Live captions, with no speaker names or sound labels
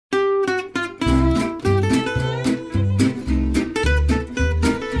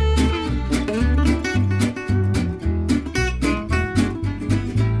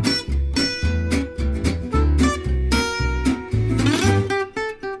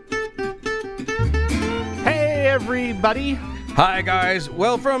everybody. Hi, guys.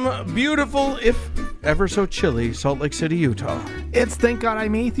 Well, from beautiful, if ever so chilly, Salt Lake City, Utah, It's Thank God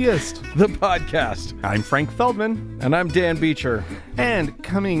I'm Atheist. the podcast. I'm Frank Feldman. And I'm Dan Beecher. And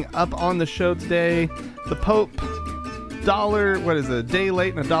coming up on the show today, the Pope, a day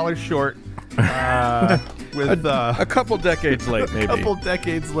late and a dollar short. With a couple decades late, maybe. A couple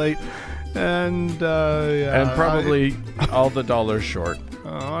decades late. And probably all the dollars short.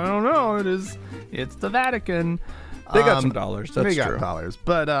 I don't know. It's the Vatican. They got some dollars. That's they true. Got dollars.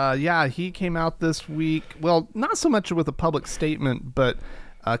 But he came out this week. Well, not so much with a public statement, but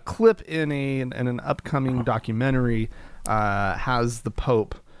a clip in an upcoming documentary has the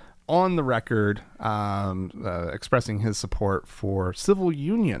Pope on the record expressing his support for civil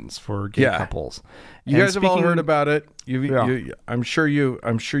unions for gay couples. You guys have all heard about it. I'm sure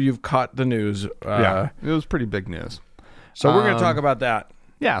you've caught the news. It was pretty big news. So we're going to talk about that.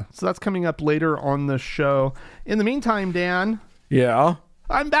 Yeah, so that's coming up later on the show. In the meantime, Dan. Yeah.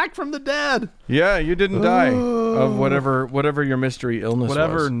 I'm back from the dead. Yeah, you didn't die of whatever your mystery illness was.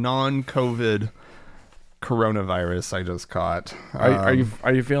 Whatever non-COVID coronavirus I just caught. Are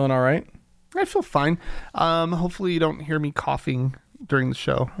you feeling all right? I feel fine. Hopefully you don't hear me coughing during the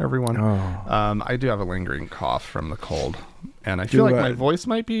show, everyone. I do have a lingering cough from the cold, and I feel like my voice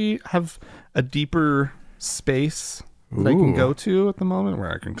might have a deeper space that I can go to at the moment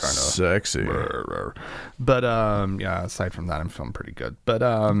where I can kind of sexy. But aside from that, I'm feeling pretty good. But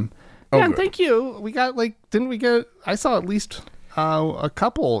thank you. We got I saw at least a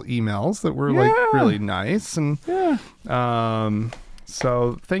couple emails that were really nice, and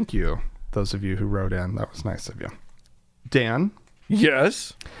so thank you, those of you who wrote in. That was nice of you. Dan?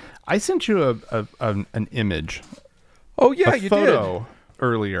 Yes? I sent you an image. Oh yeah, you did.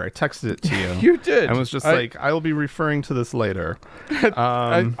 Earlier, I texted it to you. You did. And was just I will be referring to this later.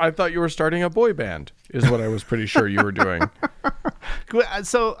 I thought you were starting a boy band, is what I was pretty sure you were doing.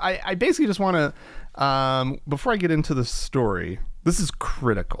 So I basically just want to, before I get into the story, this is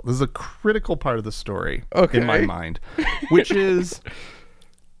critical. This is a critical part of the story in my mind, which is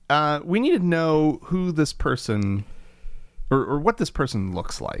we need to know who this person or what this person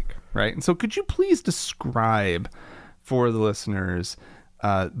looks like, right? And so could you please describe for the listeners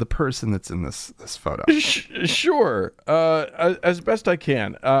the person that's in this photo? Sure. As best I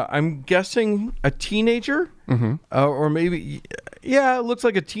can. I'm guessing a teenager, or maybe, it looks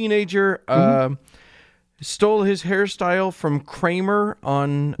like a teenager. Stole his hairstyle from Kramer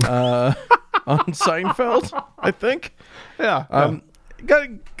on Seinfeld, I think. Yeah.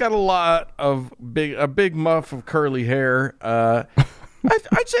 Got a lot of a big muff of curly hair. I'd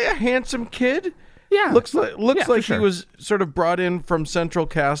say a handsome kid. Yeah, looks like sure. He was sort of brought in from central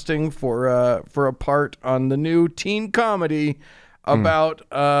casting for a part on the new teen comedy about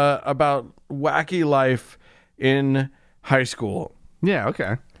wacky life in high school. Yeah,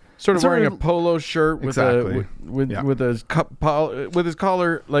 okay. Sort of wearing a polo shirt with with his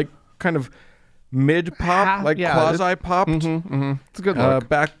collar like kind of mid pop, quasi popped. It's a good look.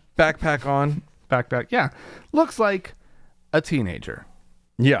 Backpack on. Backpack. Yeah, looks like a teenager.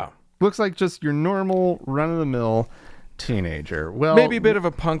 Yeah. Looks like just your normal run-of-the-mill teenager. Well, maybe a bit of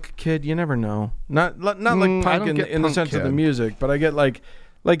a punk kid. You never know. Not like punk in the sense of the music, but I get like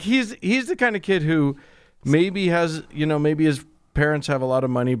he's the kind of kid who maybe has maybe his parents have a lot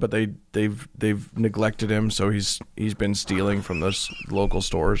of money, but they've neglected him, so he's been stealing from those local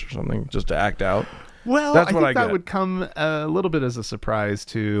stores or something just to act out. Well, I think that would come a little bit as a surprise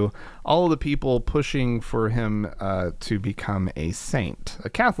to all of the people pushing for him to become a saint, a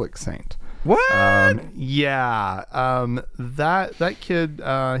Catholic saint. What? That kid,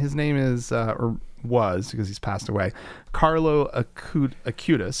 his name is, or was, because he's passed away, Carlo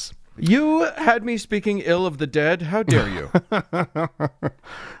Acutis. You had me speaking ill of the dead. How dare you?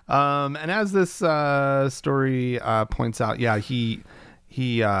 And as this story points out, he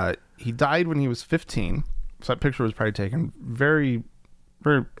died when he was 15. So that picture was probably taken very,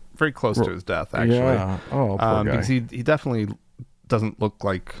 very, very close to his death, actually. Yeah. Oh, poor guy. Because he definitely doesn't look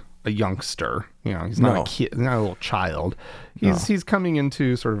like a youngster. He's not a kid, not a little child. He's coming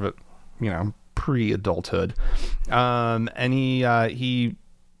into sort of a, pre-adulthood. And he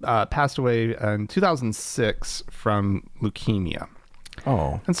passed away in 2006 from leukemia.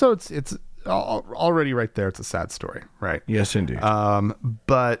 Oh. And so it's already right there. It's a sad story, right? Yes, indeed.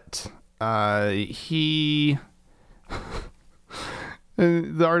 But he,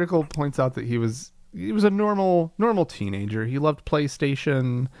 the article points out that he was a normal teenager. He loved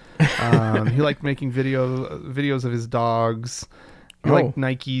PlayStation. He liked making videos of his dogs. He liked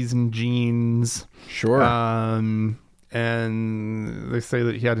Nikes and jeans. Sure. and they say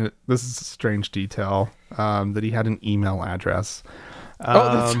that he had this is a strange detail, that he had an email address.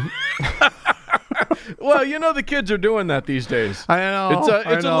 Well, the kids are doing that these days. I know.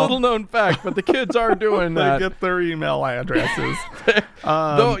 It's a little known fact, but the kids are doing that. They get their email addresses.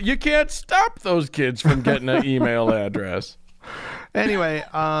 Though you can't stop those kids from getting an email address. Anyway,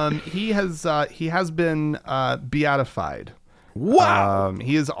 he has been beatified. Wow.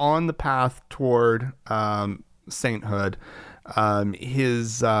 He is on the path toward sainthood.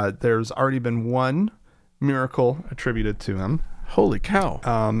 There's already been one miracle attributed to him. Holy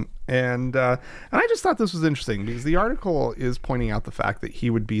cow. And I just thought this was interesting because the article is pointing out the fact that he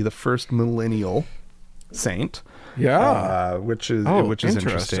would be the first millennial saint. Yeah. Which is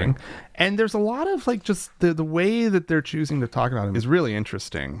interesting. And there's a lot of like just the way that they're choosing to talk about him is really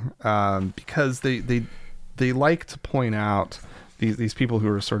interesting, because they like to point out these people who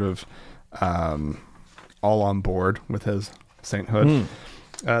are sort of all on board with his sainthood.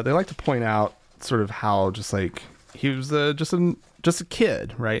 They like to point out sort of how just like he was just a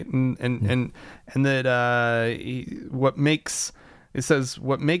kid, right? And that what makes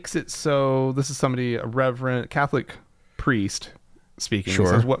it so. This is somebody, a reverend Catholic priest speaking. Sure.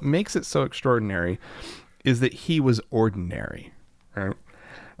 He says what makes it so extraordinary is that he was ordinary. Right?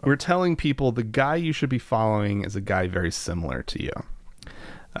 We're telling people the guy you should be following is a guy very similar to you.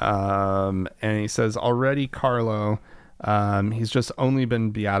 And he says already Carlo, he's just only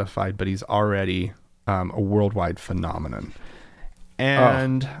been beatified, but he's already a worldwide phenomenon.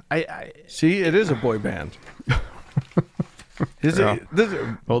 And I see, it is a boy band.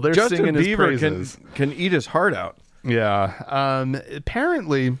 Well, they're Justin singing his Bieber praises. can eat his heart out. Yeah.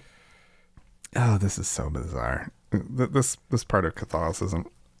 Apparently, this is so bizarre. This part of Catholicism,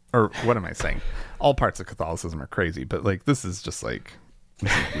 or what am I saying? All parts of Catholicism are crazy, but like this is just like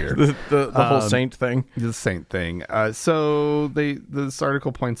this is weird. the whole saint thing. The saint thing. So this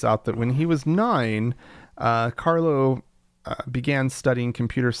article points out that when he was 9, Carlo began studying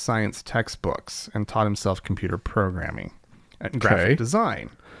computer science textbooks and taught himself computer programming and graphic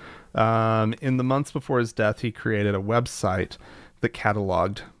design. In the months before his death, he created a website that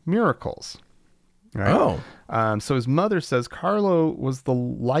cataloged miracles. Right? Oh. So his mother says Carlo was the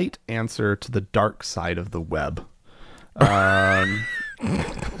light answer to the dark side of the web.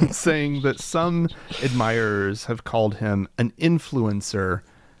 Saying that some admirers have called him an influencer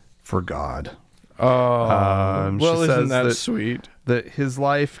for God. Oh, well, isn't that sweet? That his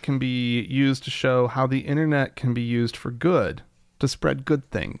life can be used to show how the internet can be used for good, to spread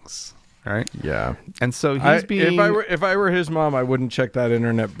good things. Right? Yeah. And so he's being... If I were his mom, I wouldn't check that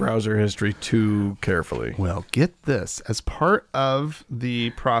internet browser history too carefully. Well, get this. As part of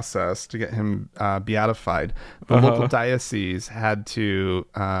the process to get him beatified, the local diocese had to,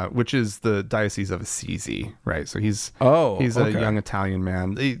 which is the Diocese of Assisi, right? So he's a young Italian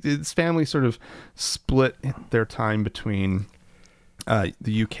man. His family sort of split their time between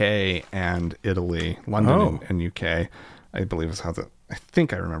the UK and Italy, London and UK, I believe is how I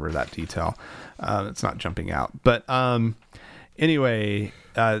think I remember that detail. It's not jumping out. But anyway,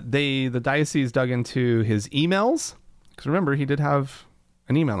 the diocese dug into his emails. Because remember, he did have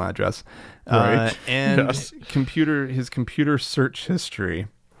an email address. Right. And his computer search history.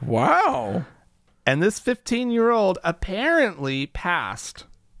 Wow. And this 15-year-old apparently passed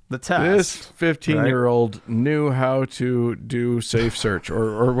the test. This 15-year-old knew how to do safe search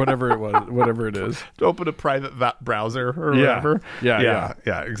or whatever it was, whatever it is. To open a private browser or whatever. Yeah,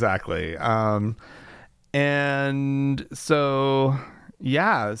 exactly. And so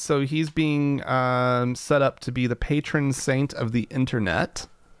he's being set up to be the patron saint of the internet,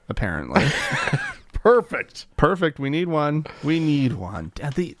 apparently. Perfect. We need one.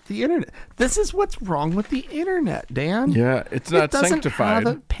 The internet. This is what's wrong with the internet, Dan. Yeah, it doesn't sanctified.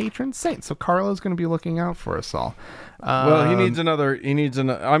 Have a patron saint. So Carlo's going to be looking out for us all. Well, he needs another.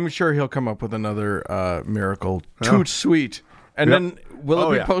 I'm sure he'll come up with another miracle. Too sweet. And then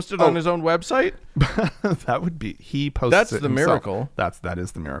will it be posted on his own website? That would be. He posts. That's it the himself. miracle. That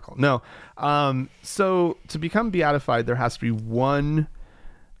is the miracle. No. So to become beatified, there has to be one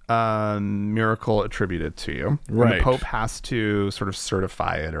miracle attributed to you. Right. And the Pope has to sort of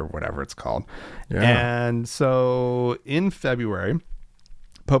certify it or whatever it's called. Yeah. And so in February,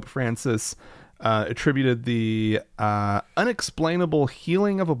 Pope Francis attributed the unexplainable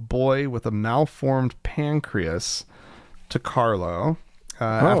healing of a boy with a malformed pancreas to Carlo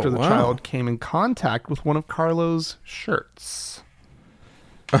after the child came in contact with one of Carlo's shirts.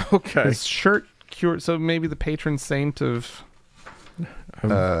 Okay. His shirt cured. So maybe the patron saint of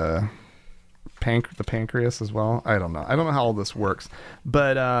the pancreas as well. I don't know how all this works,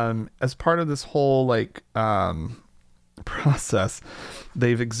 but as part of this whole process,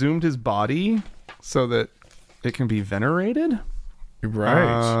 they've exhumed his body so that it can be venerated.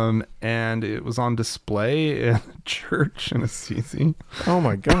 Right. And it was on display in a church in Assisi. Oh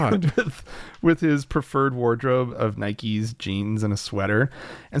my God. with his preferred wardrobe of Nikes, jeans, and a sweater.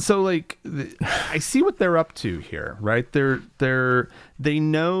 And so like I see what they're up to here, right? They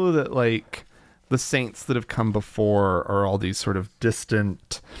know that like the saints that have come before are all these sort of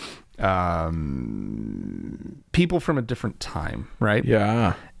distant people from a different time, right?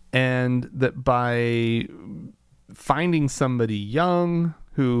 Yeah. And that by finding somebody young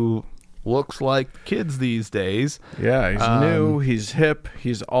who looks like kids these days. Yeah, he's new, he's hip,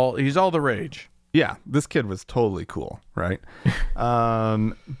 he's all the rage. Yeah, this kid was totally cool, right?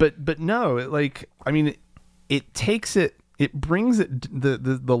 But no, it takes it, it brings it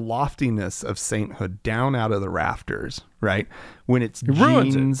the loftiness of sainthood down out of the rafters, right? When it's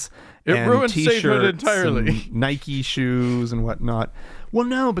jeans, it ruins t-shirts sainthood entirely, and Nike shoes and whatnot. Well,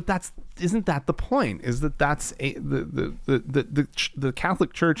 no, but isn't that the point? Is that the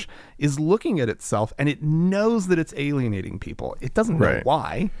Catholic Church is looking at itself and it knows that it's alienating people. It doesn't know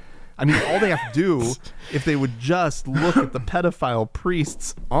why. I mean, all they have to do, if they would just look at the pedophile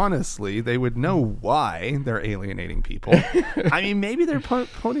priests honestly, they would know why they're alienating people. I mean, maybe they're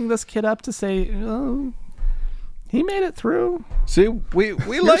putting this kid up to say, oh, he made it through. See, we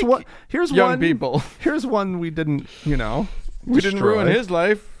like here's young people. Here's one we didn't, we didn't ruin his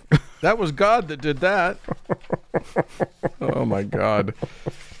life. That was God that did that. Oh my God.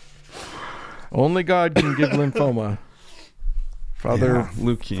 Only God can give lymphoma. Father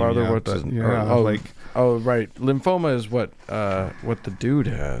leukemia. Father, what's his name? Oh, right. Lymphoma is what the dude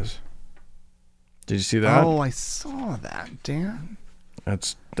has. Did you see that? Oh, I saw that, Dan.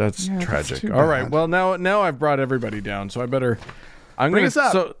 That's tragic. All right. Well, now I've brought everybody down, so I better. Bring us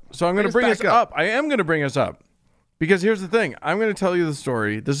up. So I'm going to bring us up. I am going to bring us up. Because here's the thing. I'm going to tell you the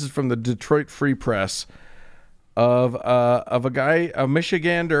story. This is from the Detroit Free Press of a guy, a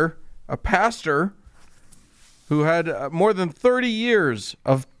Michigander, a pastor who had more than 30 years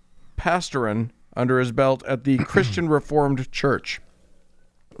of pastoring under his belt at the Christian Reformed Church.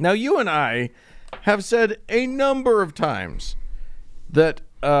 Now, you and I have said a number of times that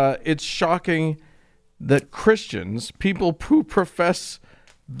it's shocking that Christians, people who profess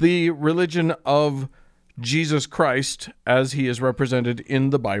the religion of Jesus Christ, as he is represented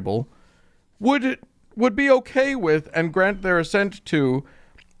in the Bible, would be okay with and grant their assent to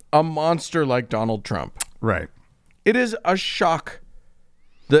a monster like Donald Trump. Right. It is a shock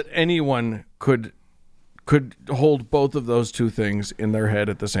that anyone could hold both of those two things in their head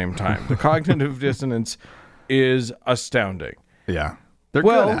at the same time. The cognitive dissonance is astounding. Yeah. They're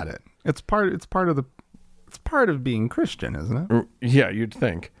good at it. It's part of being Christian, isn't it? Yeah, you'd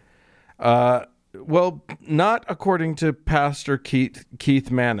think. Well, not according to Pastor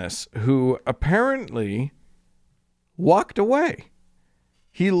Keith Mannis, who apparently walked away.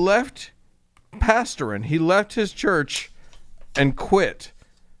 He left pastoring. He left his church and quit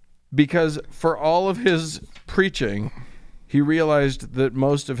because for all of his preaching, he realized that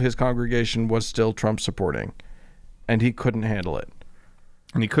most of his congregation was still Trump supporting, and he couldn't handle it.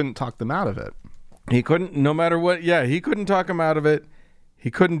 And he couldn't talk them out of it. He couldn't, no matter what. Yeah, he couldn't talk them out of it. He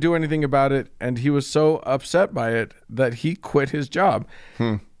couldn't do anything about it, and he was so upset by it that he quit his job.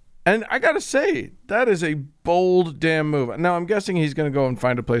 And I got to say, that is a bold damn move. Now, I'm guessing he's going to go and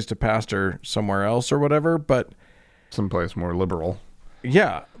find a place to pastor somewhere else or whatever, but... someplace more liberal.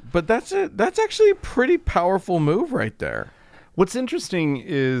 Yeah, but that's actually a pretty powerful move right there. What's interesting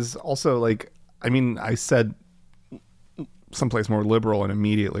is also, like, I mean, I said someplace more liberal and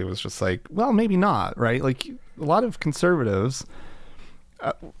immediately was just like, well, maybe not, right? Like, a lot of conservatives...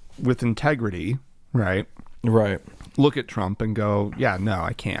 with integrity, right? Right. Look at Trump and go, yeah, no,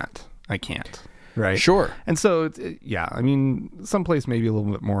 I can't. Right. Sure. And so, I mean, someplace maybe a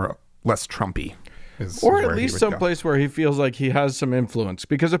little bit less Trumpy. Or at least someplace where he feels like he has some influence.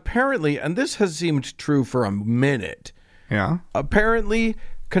 Because apparently, and this has seemed true for a minute. Yeah. Apparently,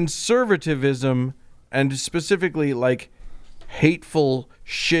 conservatism and specifically like hateful,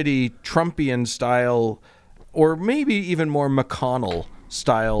 shitty, Trumpian style, or maybe even more McConnell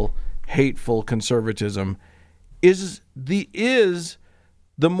style hateful conservatism is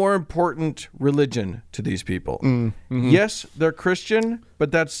the more important religion to these people. Mm-hmm. Yes, they're Christian,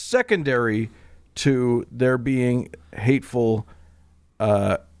 but that's secondary to their being hateful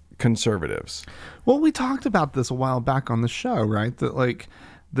conservatives. Well, we talked about this a while back on the show, right? That like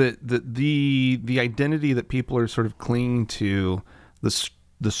the identity that people are sort of clinging to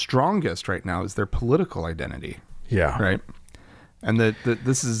the strongest right now is their political identity. Yeah. Right. And that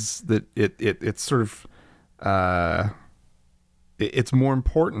it's sort of it's more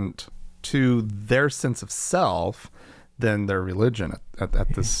important to their sense of self than their religion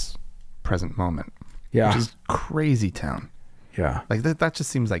at this present moment. Yeah. Which is crazy town. Yeah. Like that just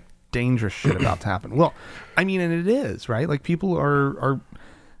seems like dangerous shit about to happen. Well, I mean, and it is, right? Like people are,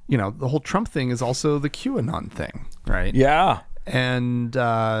 you know, the whole Trump thing is also the QAnon thing, right? Yeah. And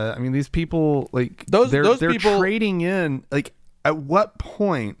I mean, these people, like they're people trading in. Like, at what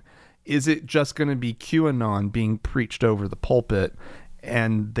point is it just going to be QAnon being preached over the pulpit,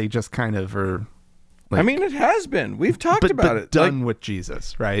 and they just kind of are? Like, I mean, it has been. We've talked about it. Done with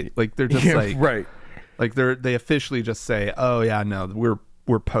Jesus, right? Like they're just right. Like they officially just say, "Oh yeah, no,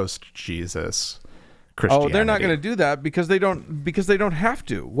 we're post Jesus Christianity." Oh, they're not going to do that because they don't have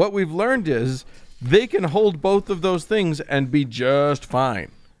to. What we've learned is they can hold both of those things and be just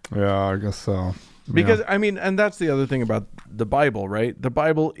fine. Yeah, I guess so. Because I mean, and that's the other thing about the Bible, right? The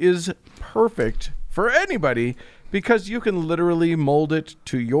Bible is perfect for anybody because you can literally mold it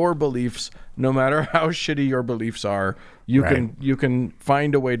to your beliefs, no matter how shitty your beliefs are. You can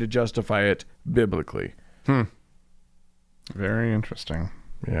find a way to justify it biblically. Very interesting.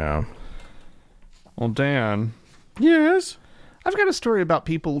 Yeah. Well, Dan. Yes. I've got a story about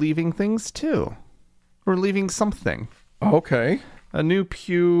people leaving things too, or leaving something. Okay. A new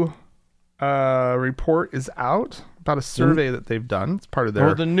Pew report is out about a survey that they've done. It's part of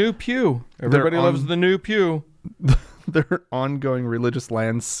their the new Pew. Everybody loves the new Pew. Their ongoing religious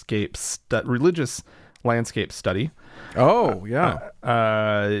landscape study. Oh yeah.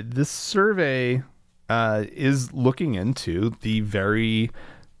 This survey is looking into the very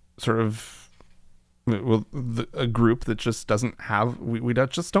sort of a group that just doesn't have we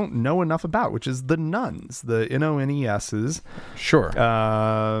just don't know enough about, which is the nuns, the NONESs. Sure.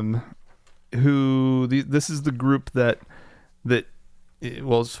 This is the group that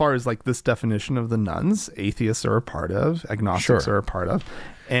well, as far as like this definition of the nuns, atheists are a part of, agnostics are a part of,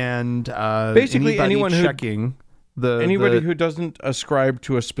 and basically anyone checking anybody who doesn't ascribe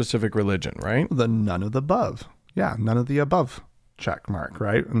to a specific religion, right? The none of the above. Yeah, none of the above check mark,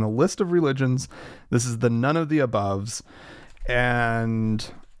 right? In the list of religions, this is the none of the aboves, and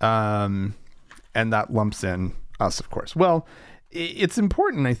that lumps in us, of course. Well, it's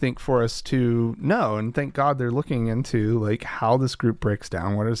important, I think, for us to know, and thank God they're looking into like how this group breaks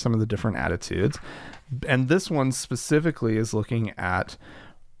down. What are some of the different attitudes? And this one specifically is looking at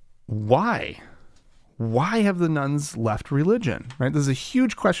why have the nuns left religion, right? This is a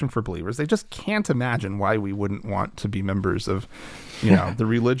huge question for believers. They just can't imagine why we wouldn't want to be members of, you know, the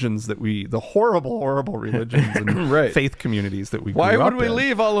religions the horrible, horrible religions and faith communities that we grew up in. Why would we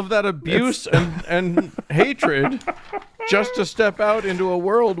leave all of that abuse and hatred just to step out into a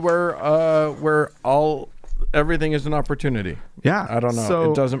world where everything is an opportunity? Yeah. I don't know.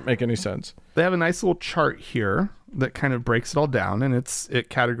 So it doesn't make any sense. They have a nice little chart here that kind of breaks it all down, and it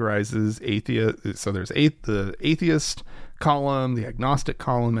categorizes atheist. So there's the atheist column, the agnostic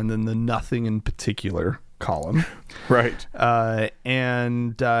column, and then the nothing in particular column. Right.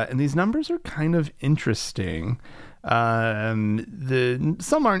 And these numbers are kind of interesting. Some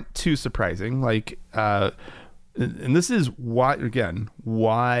aren't too surprising, like and this is why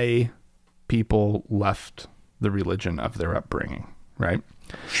people left the religion of their upbringing, right?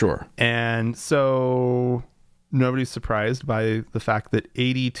 Sure. And so nobody's surprised by the fact that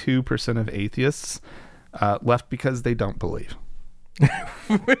 82% of atheists left because they don't believe.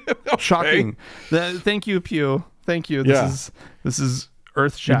 Okay. Shocking. Thank you, Pew. Thank you. This is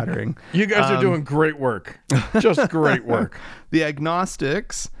earth-shattering. You guys are doing great work. Just great work. The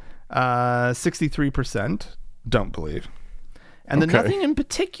agnostics, 63% don't believe. And the nothing in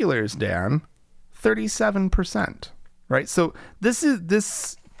particulars, Dan, 37%. Right? So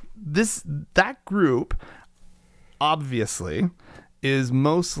that group obviously is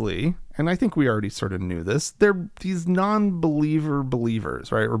mostly, and I think we already sort of knew this, they're these non-believer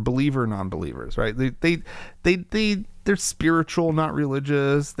believers, right? Or believer non-believers, right? They're spiritual, not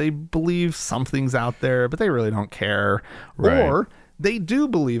religious. They believe something's out there, but they really don't care. Right. Or they do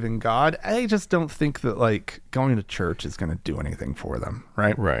believe in God. I just don't think that like going to church is going to do anything for them,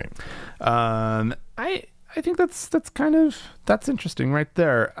 right? Right. I think that's interesting right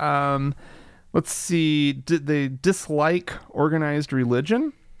there. Let's see. Did they dislike organized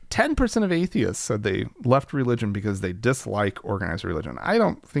religion? 10% of atheists said they left religion because they dislike organized religion. I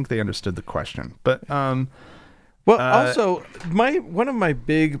don't think they understood the question, but also one of my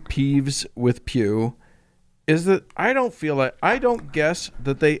big peeves with Pew is that I don't guess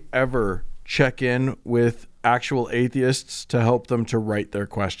that they ever check in with actual atheists to help them to write their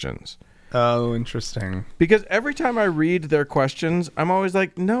questions. Oh, interesting. Because every time I read their questions, I'm always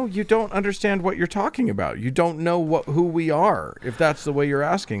like, no, you don't understand what you're talking about. You don't know who we are, if that's the way you're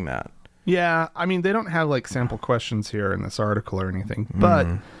asking that. Yeah, I mean, they don't have like sample questions here in this article or anything, but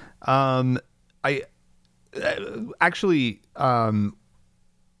I actually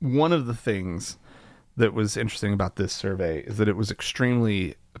one of the things that was interesting about this survey is that it was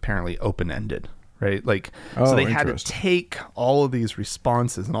extremely apparently open-ended. Right? Like, so they had to take all of these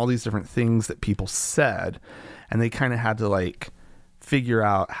responses and all these different things that people said, and they kind of had to like figure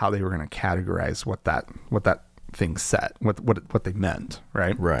out how they were going to categorize what that thing said, what they meant.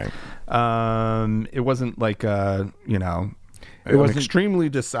 Right. Right. It wasn't like it was extremely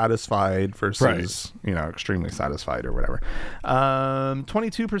dissatisfied versus, extremely satisfied or whatever.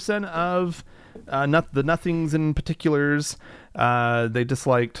 22% of the nothings in particulars, they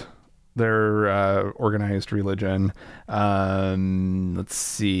disliked their organized religion. Let's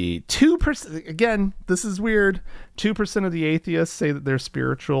see, 2%. Again, this is weird. 2% of the atheists say that they're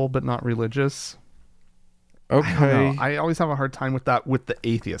spiritual but not religious. Okay, I always have a hard time with that with the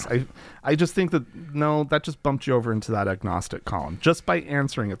atheists. I just think that that just bumped you over into that agnostic column just by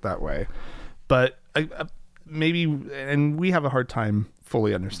answering it that way. But maybe, and we have a hard time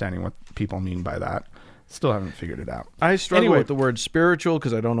fully understanding what people mean by that. Still haven't figured it out. I struggle with the word spiritual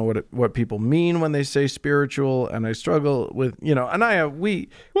because I don't know what people mean when they say spiritual, and I struggle with and we've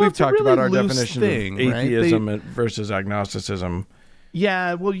talked about our definition of atheism versus agnosticism.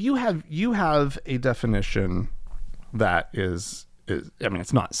 Yeah, well, you have a definition that is I mean,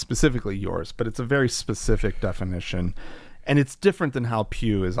 it's not specifically yours, but it's a very specific definition, and it's different than how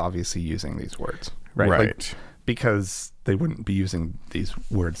Pew is obviously using these words, right? Like, because they wouldn't be using these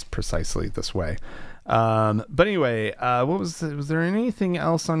words precisely this way. But anyway, was there anything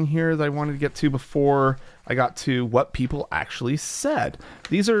else on here that I wanted to get to before I got to what people actually said?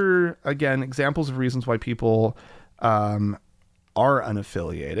 These are, again, examples of reasons why people are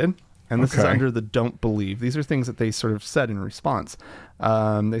unaffiliated. And this is under the don't believe. These are things that they sort of said in response.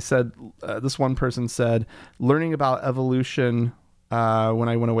 They said, this one person said, learning about evolution when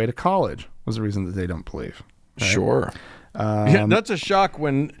I went away to college was the reason that they don't believe. Right? Sure. Yeah, that's a shock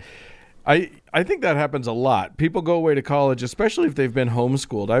when... I think that happens a lot. People go away to college, especially if they've been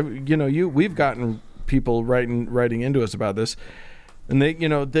homeschooled. We've gotten people writing into us about this, and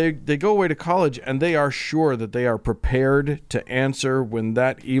they go away to college and they are sure that they are prepared to answer when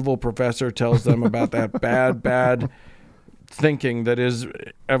that evil professor tells them about that bad thinking that is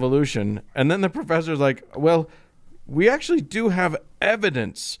evolution. And then the professor's like, well, we actually do have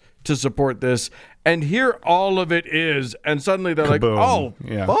evidence to support this, and here all of it is. And suddenly they're like, oh,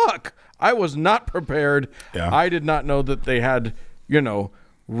 fuck. I was not prepared. Yeah. I did not know that they had,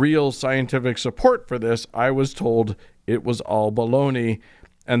 real scientific support for this. I was told it was all baloney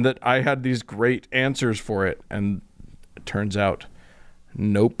and that I had these great answers for it. And it turns out,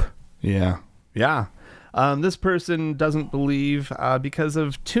 nope. Yeah. Yeah. This person doesn't believe because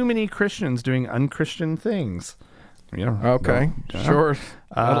of too many Christians doing unchristian things. Yeah. Okay. Sure.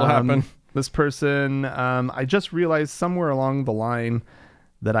 That'll happen. This person, I just realized somewhere along the line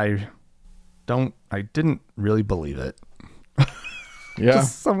that I didn't really believe it. Yeah.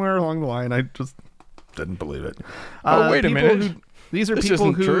 Just somewhere along the line, I just didn't believe it. Wait a minute. These are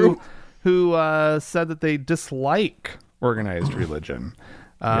people who said that they dislike organized religion.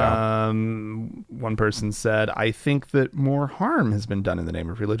 One person said, I think that more harm has been done in the name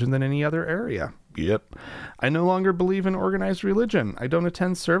of religion than any other area. Yep. I no longer believe in organized religion. I don't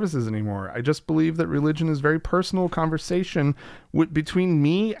attend services anymore. I just believe that religion is very personal conversation between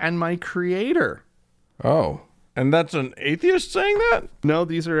me and my creator. Oh, and that's an atheist saying that? No,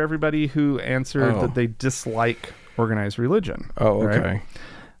 these are everybody who answered that they dislike organized religion. Oh, okay.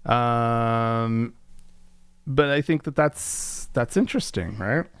 Right? But I think that's interesting,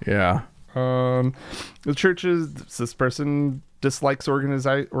 right? Yeah. The churches, this person dislikes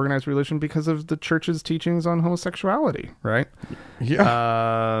organized religion because of the church's teachings on homosexuality, right?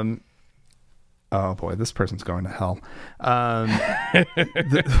 Yeah. Oh boy, this person's going to hell. An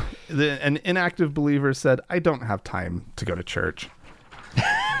inactive believer said, I don't have time to go to church.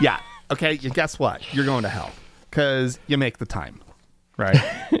 Yeah. Okay. Guess what? You're going to hell because you make the time, right?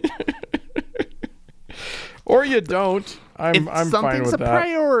 Or you don't. I'm fine with that. If something's a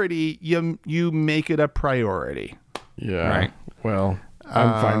priority, you make it a priority. Yeah. Right. Well,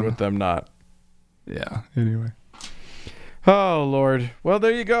 I'm fine with them not. Yeah. Anyway. Oh Lord. Well,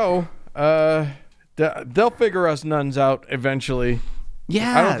 there you go. They'll figure us nuns out eventually.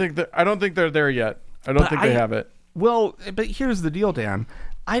 Yeah. I don't think they're there yet. I don't think they have it. Well, but here's the deal, Dan.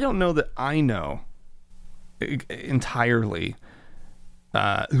 I don't know that I know entirely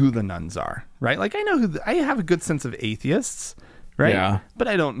who the nuns are, right? Like I know I have a good sense of atheists, right? Yeah. But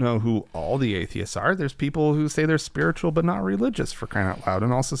I don't know who all the atheists are. There's people who say they're spiritual but not religious, for crying out loud,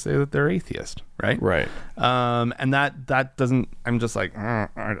 and also say that they're atheist, right? Right. And that doesn't. I'm just like, I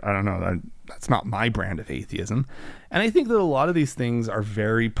don't know. That's not my brand of atheism. And I think that a lot of these things are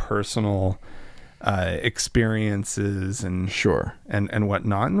very personal experiences and sure and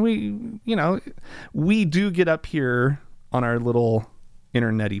whatnot. And we do get up here on our little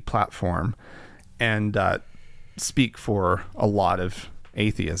internet-y platform and speak for a lot of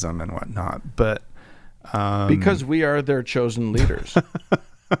atheism and whatnot, but because we are their chosen leaders.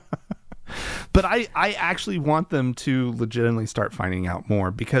 But I actually want them to legitimately start finding out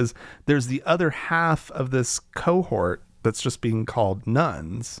more, because there's the other half of this cohort that's just being called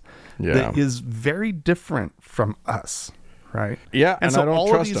nuns that is very different from us, right? Yeah, and so I don't all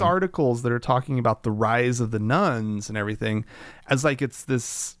trust of these them. articles that are talking about the rise of the nuns and everything, as like it's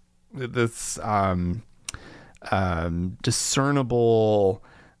this discernible,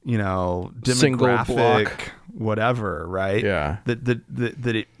 demographic, single block, whatever, right? Yeah.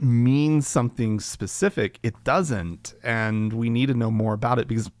 That it means something specific. It doesn't, and we need to know more about it,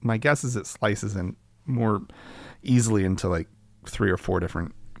 because my guess is it slices in more easily into like 3 or 4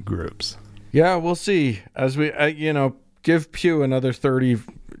 different groups. Yeah, we'll see as we give Pew another 30,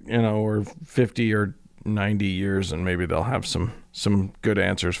 or 50 or 90 years, and maybe they'll have some good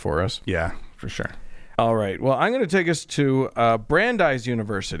answers for us. Yeah, for sure. All right. Well, I'm going to take us to Brandeis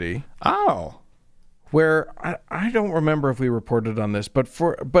University. Oh, where I don't remember if we reported on this, but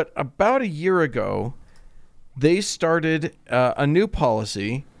about a year ago, they started a new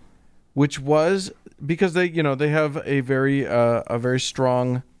policy, which was because they have a very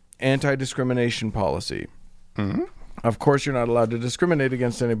strong anti-discrimination policy. Mm-hmm. Of course, you're not allowed to discriminate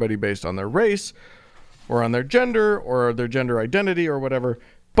against anybody based on their race or on their gender or their gender identity or whatever.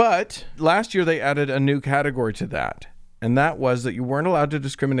 But last year they added a new category to that, and that was that you weren't allowed to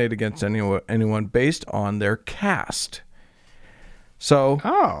discriminate against anyone based on their caste. So,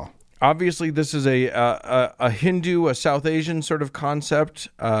 obviously, this is a Hindu, a South Asian sort of concept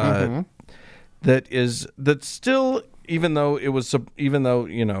that's still, even though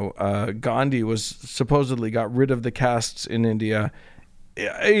Gandhi was supposedly got rid of the castes in India,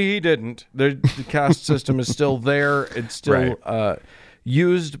 he didn't. The caste system is still there. It's still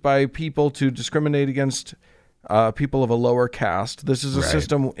used by people to discriminate against people of a lower caste. This is a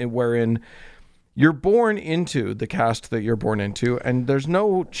system wherein you're born into the caste that you're born into, and there's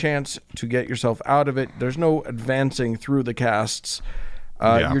no chance to get yourself out of it. There's no advancing through the castes.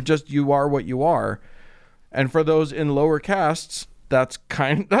 You are what you are. And for those in lower castes, that's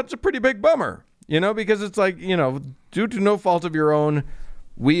a pretty big bummer, because it's like, due to no fault of your own,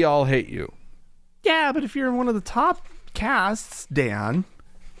 we all hate you. Yeah, but if you're in one of the top castes, Dan,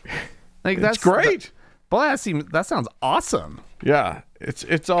 like that's great. That sounds awesome. Yeah,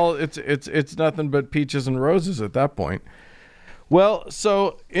 it's nothing but peaches and roses at that point. Well,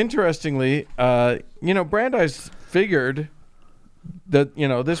 so interestingly, Brandeis figured that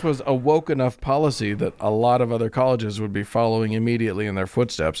this was a woke enough policy that a lot of other colleges would be following immediately in their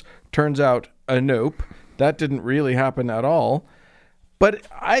footsteps. Turns out, nope, that didn't really happen at all. But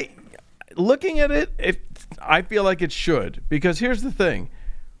looking at it, I feel like it should, because here's the thing: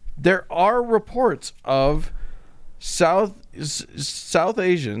 there are reports of South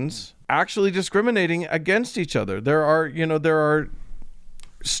Asians actually discriminating against each other. There are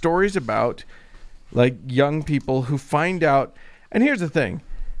stories about like young people who find out. And here's the thing: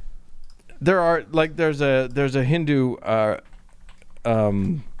 there's a Hindu a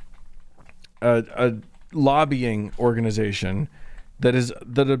lobbying organization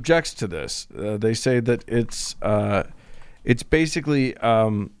that objects to this. They say that it's basically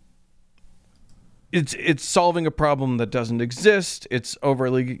it's solving a problem that doesn't exist. It's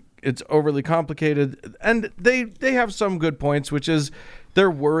overly complicated, and they have some good points, which is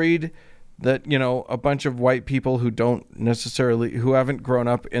they're worried that a bunch of white people who haven't grown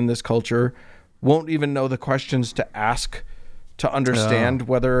up in this culture won't even know the questions to ask to understand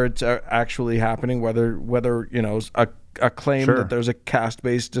whether it's actually happening, whether a claim that there's a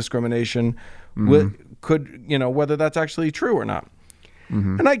caste-based discrimination could whether that's actually true or not.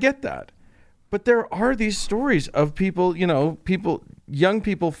 And I get that, but there are these stories of people, young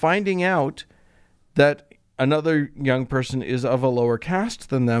people finding out that another young person is of a lower caste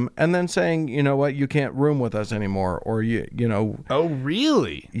than them, and then saying, what, you can't room with us anymore, or Oh,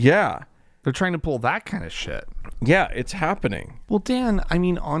 really? Yeah. They're trying to pull that kind of shit. Yeah, it's happening. Well, Dan, I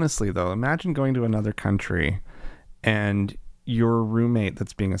mean, honestly, though, imagine going to another country and your roommate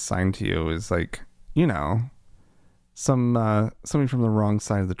that's being assigned to you is like, somebody from the wrong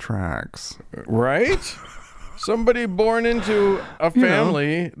side of the tracks, right? Somebody born into a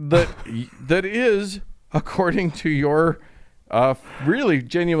family that is, according to your really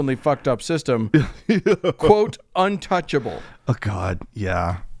genuinely fucked up system, quote, untouchable. Oh God,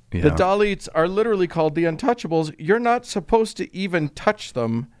 yeah. The Dalits are literally called the untouchables. You're not supposed to even touch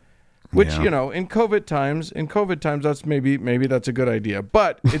them, which you know, in COVID times, that's maybe that's a good idea,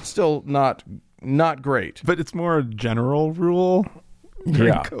 but it's still not great. But it's more a general rule.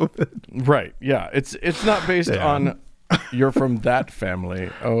 Yeah. COVID. Right. Yeah. It's not based on you're from that family.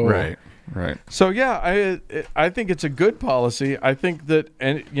 Oh. Right. So yeah, I think it's a good policy. I think that,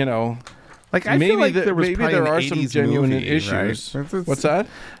 and you know, like I feel like there was maybe there are some genuine movie, issues. Right? What's that?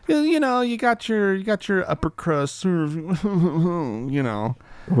 You know, you got your upper crust, you know,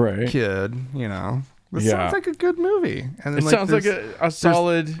 right? Kid, you know. This sounds like a good movie. And then, it sounds like a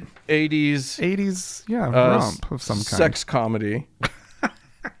solid 80s romp of some kind. Sex comedy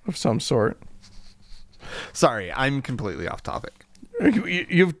of some sort. Sorry, I'm completely off topic.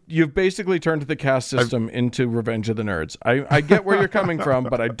 You've basically turned the caste system into Revenge of the Nerds. I get where you're coming from,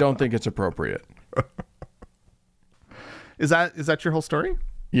 but I don't think it's appropriate. Is that your whole story?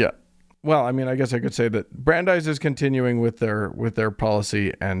 Yeah. Well, I mean, I guess I could say that Brandeis is continuing with their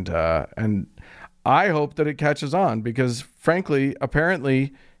policy, and I hope that it catches on because, frankly,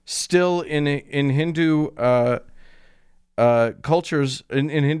 apparently, still in Hindu cultures, in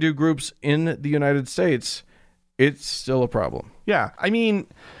Hindu groups in the United States, it's still a problem. Yeah, I mean,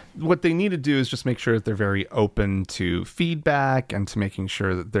 what they need to do is just make sure that they're very open to feedback and to making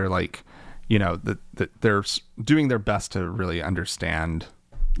sure that they're like, you know, that they're doing their best to really understand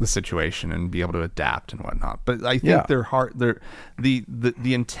the situation and be able to adapt and whatnot. But I think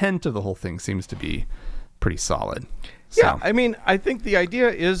the intent of the whole thing seems to be pretty solid. Yeah, so. I mean, I think the idea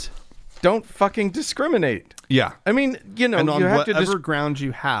is don't fucking discriminate. Yeah, I mean, you know, and on you have whatever grounds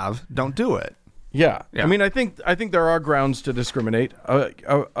you have, don't do it. Yeah. I mean, I think there are grounds to discriminate.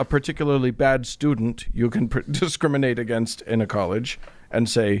 A particularly bad student you can discriminate against in a college and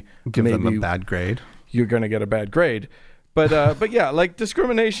say give them a bad grade. You're going to get a bad grade. But yeah, like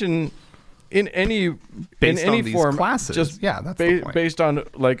discrimination in any form, classes. Just that's the point. Based on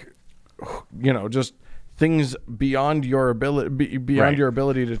like, you know, just things beyond your ability your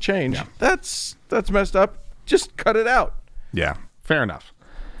ability to change. Yeah. That's messed up. Just cut it out. Yeah, fair enough.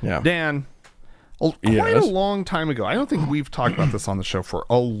 Yeah, Dan. Quite a long time ago. I don't think we've talked about this on the show for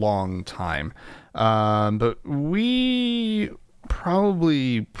a long time. But we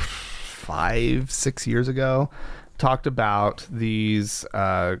probably 5-6 years ago talked about these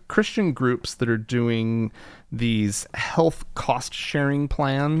Christian groups that are doing these health cost sharing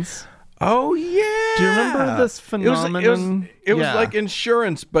plans. Oh yeah. Do you remember this phenomenon? It was like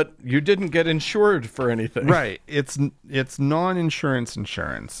insurance, but you didn't get insured for anything. Right. It's non-insurance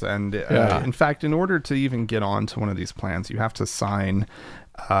insurance. And in fact, in order to even get onto one of these plans, you have to sign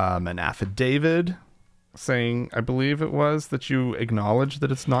an affidavit saying, I believe it was, that you acknowledge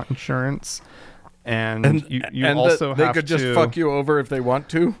that it's not insurance. And you also have to... They could just fuck you over if they want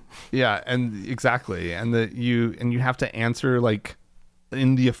to? Yeah, and exactly. And that you have to answer like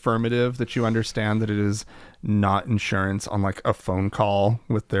in the affirmative that you understand that it is not insurance on like a phone call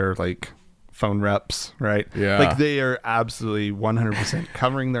with their like phone reps, right? Yeah. Like they are absolutely 100%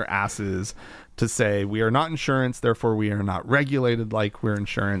 covering their asses to say we are not insurance, therefore we are not regulated like we're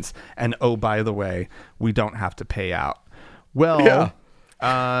insurance. And oh, by the way, we don't have to pay out. Well,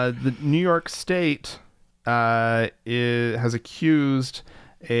 the New York State has accused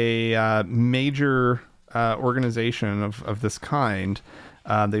a major organization of this kind.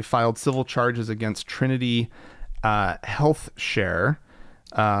 They filed civil charges against Trinity Health Share,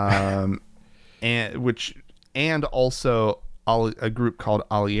 and also a group called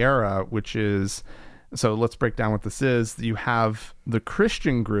Aliera, which is, so let's break down what this is. You have the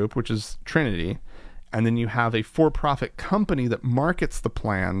Christian group, which is Trinity, and then you have a for-profit company that markets the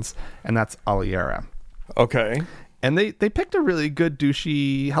plans, and that's Aliera. Okay. And they picked a really good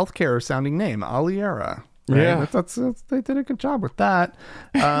douchey healthcare sounding name, Aliera. Right? Yeah, that's they did a good job with that.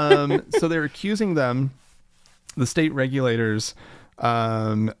 So they're accusing them. The state regulators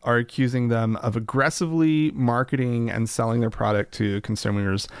are accusing them of aggressively marketing and selling their product to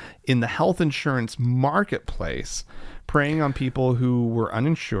consumers in the health insurance marketplace, preying on people who were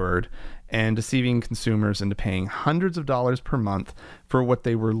uninsured and deceiving consumers into paying hundreds of dollars per month for what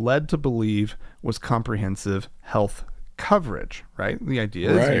they were led to believe was comprehensive health coverage. Right? The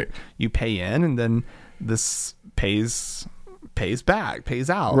idea is you pay in, and then this pays pays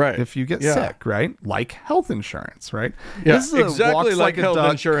out right. if you get sick, right? Like health insurance, right? Yeah, this is exactly like health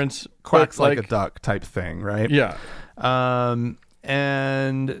insurance, quacks like a duck type thing, right? Yeah.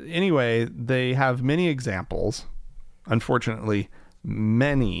 And anyway, they have many examples, unfortunately,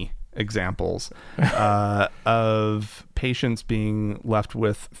 many examples of patients being left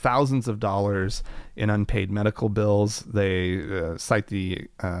with thousands of dollars in unpaid medical bills. They cite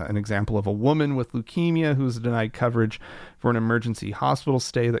an example of a woman with leukemia who was denied coverage for an emergency hospital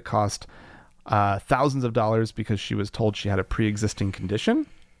stay that cost thousands of dollars because she was told she had a pre-existing condition.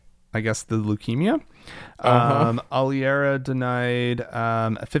 I guess the leukemia. Aliera denied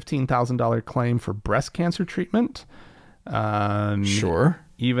a $15,000 claim for breast cancer treatment. Sure.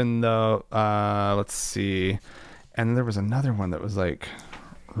 Even though, let's see. And there was another one that was like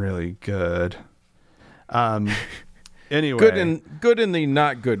really good. Anyway. Good in the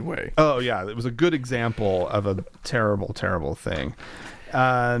not good way. Oh, yeah. It was a good example of a terrible, terrible thing.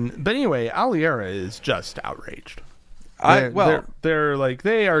 But anyway, Aliera is just outraged. They're like,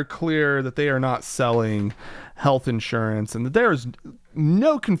 they are clear that they are not selling health insurance and that there's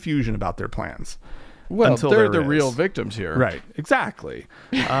no confusion about their plans. Well, they're the real victims here. Right. Exactly.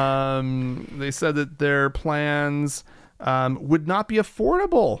 They said that their plans would not be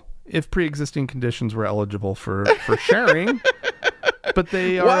affordable if pre-existing conditions were eligible for sharing. But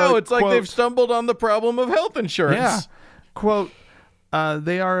they are... Wow, it's quote, like they've stumbled on the problem of health insurance. Yeah. Quote,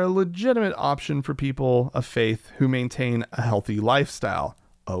 they are a legitimate option for people of faith who maintain a healthy lifestyle.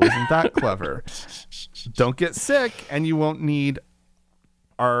 Oh, isn't that clever? Don't get sick and you won't need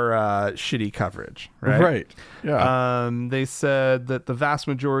our shitty coverage, right? Right. Yeah. They said that the vast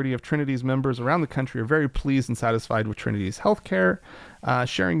majority of Trinity's members around the country are very pleased and satisfied with Trinity's healthcare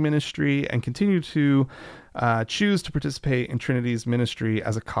sharing ministry and continue to choose to participate in Trinity's ministry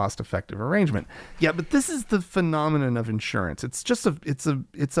as a cost-effective arrangement. Yeah, but this is the phenomenon of insurance. It's just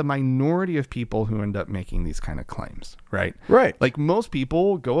it's a minority of people who end up making these kind of claims, right? Right. Like most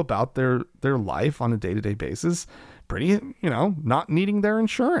people go about their life on a day-to-day basis pretty, not needing their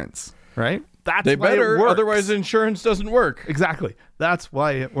insurance, right? That's they why better, it works. Otherwise insurance doesn't work. Exactly. That's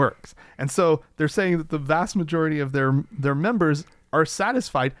why it works. And so they're saying that the vast majority of their members are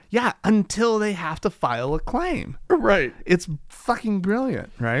satisfied, until they have to file a claim. Right. It's fucking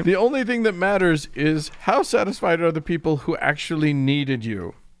brilliant, right? The only thing that matters is how satisfied are the people who actually needed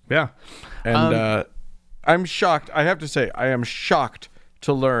you. Yeah. And I'm shocked. I have to say, I am shocked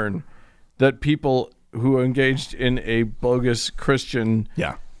to learn that people who engaged in a bogus Christian,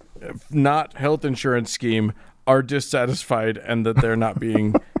 not health insurance scheme are dissatisfied and that they're not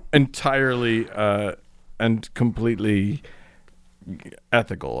being entirely and completely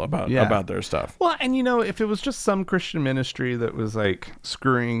ethical about their stuff. Well, and if it was just some Christian ministry that was like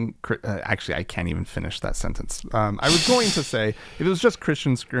screwing, actually, I can't even finish that sentence. I was going to say if it was just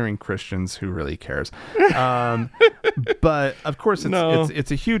Christians screwing Christians, who really cares? But of course,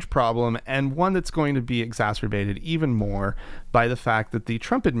 it's a huge problem, and one that's going to be exacerbated even more by the fact that the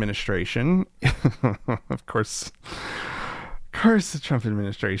Trump administration, of course, the Trump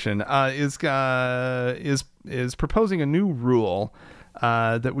administration is proposing a new rule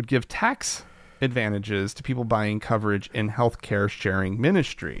that would give tax advantages to people buying coverage in healthcare sharing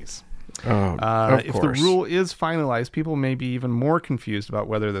ministries. If the rule is finalized, people may be even more confused about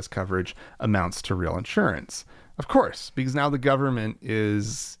whether this coverage amounts to real insurance. Of course, because now the government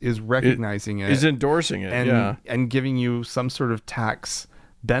is recognizing it, is endorsing it, and giving you some sort of tax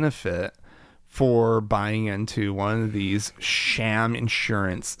benefit for buying into one of these sham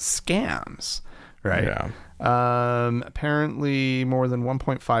insurance scams, right? Yeah. Apparently, more than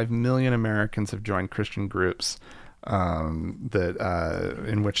 1.5 million Americans have joined Christian groups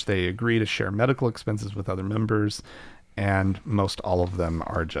in which they agree to share medical expenses with other members, and most all of them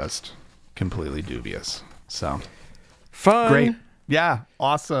are just completely dubious. So, fun, great, yeah,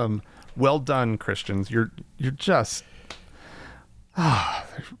 awesome, well done, Christians. You're just.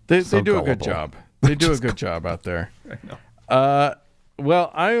 They do a good job. They do a good job out there. I know.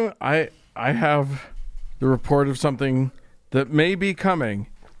 Well, I have the report of something that may be coming.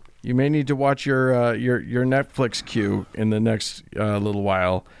 You may need to watch your Netflix queue in the next little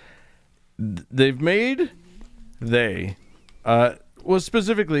while.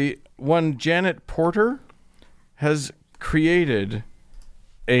 Specifically one Janet Porter has created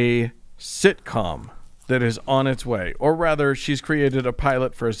a sitcom that is on its way, or rather, she's created a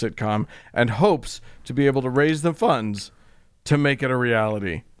pilot for a sitcom and hopes to be able to raise the funds to make it a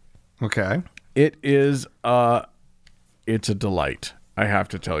reality. Okay, it is it's a delight, I have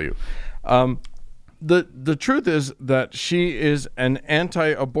to tell you. The truth is that she is an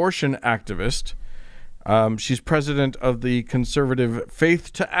anti-abortion activist She's president of the conservative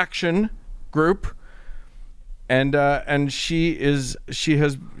Faith to Action group, and she is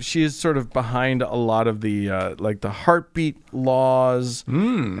sort of behind a lot of the like the heartbeat laws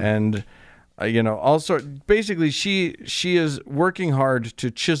and also basically she is working hard to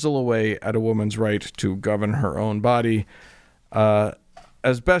chisel away at a woman's right to govern her own body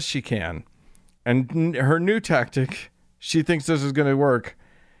as best she can. And her new tactic, she thinks this is going to work,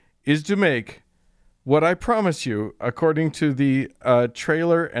 is to make what I promise you, according to the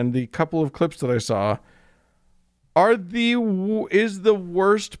trailer and the couple of clips that I saw, is the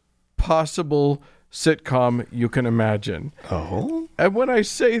worst possible sitcom you can imagine. Oh. And when I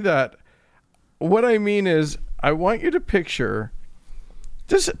say that, what I mean is I want you to picture,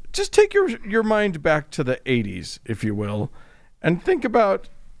 just take your mind back to the 80s, if you will, and think about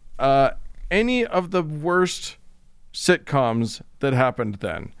any of the worst sitcoms that happened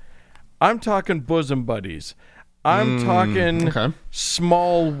then. I'm talking Bosom Buddies. I'm talking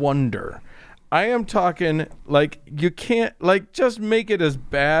Small Wonder. I am talking like you can't just make it as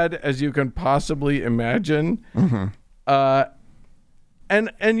bad as you can possibly imagine. And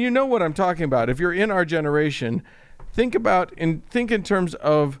you know what I'm talking about. If you're in our generation, think in terms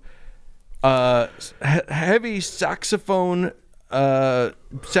of heavy saxophone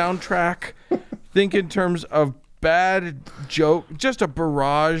soundtrack. Think in terms of bad joke, just a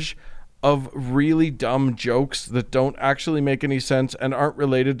barrage of really dumb jokes that don't actually make any sense and aren't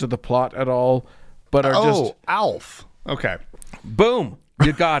related to the plot at all, but are just Alf. Okay. Boom.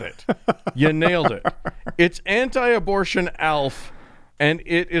 You got it. You nailed it. It's anti-abortion Alf, and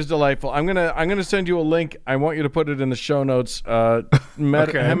it is delightful. I'm gonna send you a link. I want you to put it in the show notes.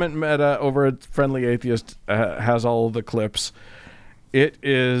 Hemant Mehta over at Friendly Atheist has all of the clips. It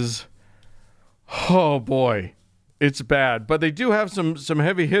is, oh boy, it's bad. But they do have some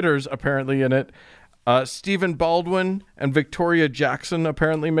heavy hitters apparently in it. Stephen Baldwin and Victoria Jackson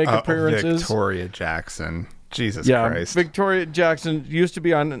apparently make appearances. Victoria Jackson. Jesus Christ. Victoria Jackson used to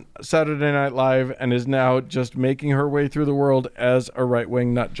be on Saturday Night Live and is now just making her way through the world as a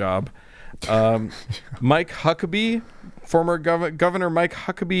right-wing nut job. Mike Huckabee, former Governor Mike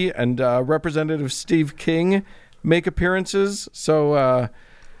Huckabee, and Representative Steve King make appearances. So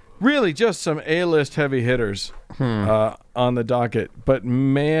really just some A-list heavy hitters on the docket. But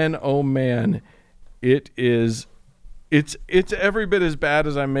man, oh man, it's every bit as bad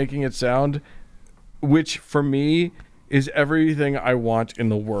as I'm making it sound, which for me is everything I want in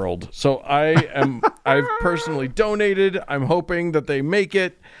the world. So I've personally donated. I'm hoping that they make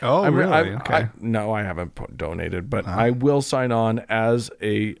it. Oh, really? Okay. No, I haven't donated, but I will sign on as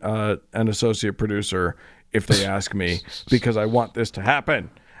an associate producer if they ask me, because I want this to happen.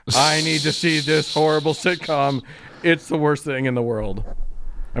 I need to see this horrible sitcom. It's the worst thing in the world.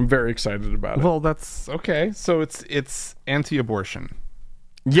 I'm very excited about it. Well, that's okay. So it's anti-abortion.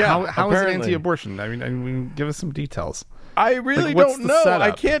 Yeah. How is it anti-abortion? I mean, give us some details. I really don't know.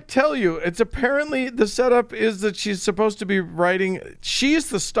 I can't tell you. It's apparently the setup is that she's supposed to be writing. She's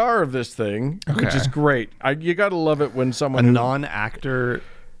the star of this thing, which is great. You got to love it when someone non-actor,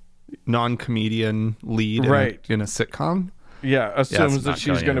 non-comedian lead in a sitcom. Yeah, assumes that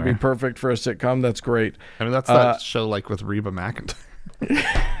she's going to be perfect for a sitcom. That's great. I mean, that's that show like with Reba McEntire.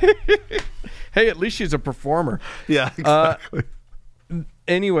 Hey, at least she's a performer. Yeah, exactly.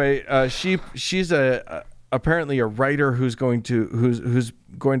 Anyway, she's apparently a writer who's going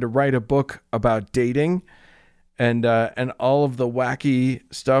to write a book about dating and all of the wacky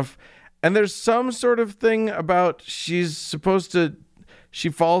stuff. And there's some sort of thing about she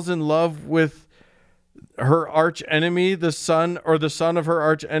falls in love with her arch enemy, the son of her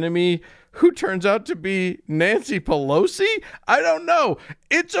arch enemy, who turns out to be Nancy Pelosi. I don't know.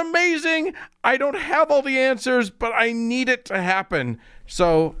 It's amazing. I don't have all the answers, but I need it to happen.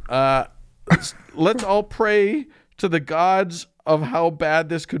 So let's all pray to the gods of how bad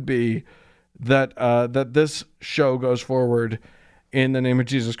this could be, that this show goes forward in the name of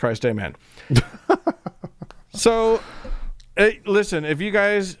Jesus Christ. Amen. So, hey, listen, if you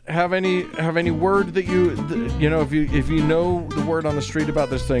guys have any word that if you know the word on the street about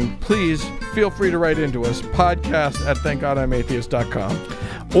this thing, please feel free to write into us, podcast@thankgodimatheist.com.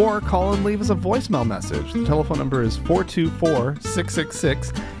 Or call and leave us a voicemail message. The telephone number is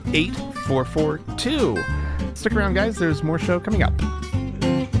 424-666-8442. Stick around, guys. There's more show coming up.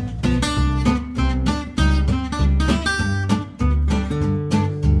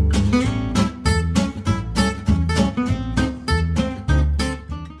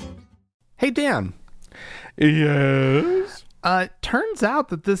 Hey, Dan. Yes? Turns out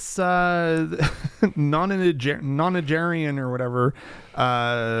that this nonagerian or whatever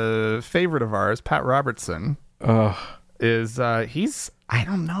favorite of ours, Pat Robertson, is he's, I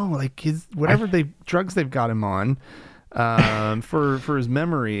don't know, like his whatever drugs they've got him on for his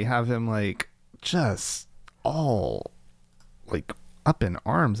memory have him like just all like up in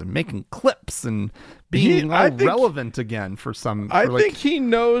arms and making clips and being relevant again for some. I think he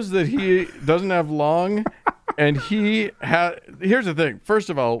knows that he doesn't have long. And here's the thing. First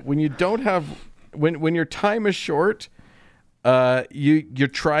of all, when you don't have, when your time is short, you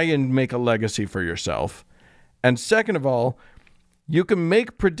try and make a legacy for yourself. And second of all, you can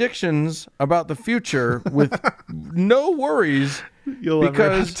make predictions about the future with no worries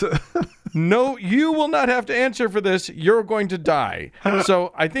because you will not have to answer for this. You're going to die.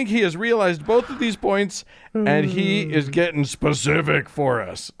 So I think he has realized both of these points, and he is getting specific for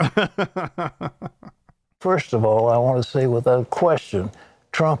us. First of all, I want to say without question,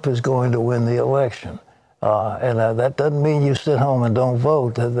 Trump is going to win the election. And that doesn't mean you sit home and don't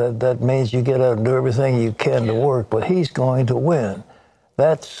vote. That means you get out and do everything you can to work. But he's going to win.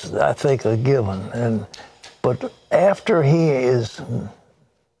 That's, I think, a given. But after he is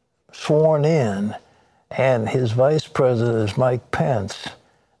sworn in and his vice president is Mike Pence,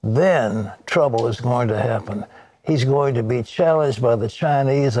 then trouble is going to happen. He's going to be challenged by the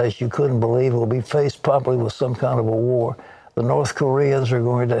Chinese, as you couldn't believe. He'll be faced probably with some kind of a war. The North Koreans are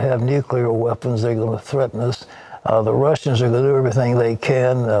going to have nuclear weapons. They're going to threaten us. The Russians are going to do everything they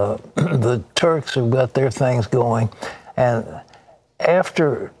can. The Turks have got their things going. And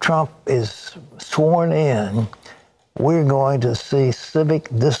after Trump is sworn in, we're going to see civic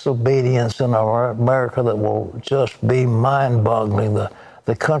disobedience in our America that will just be mind-boggling.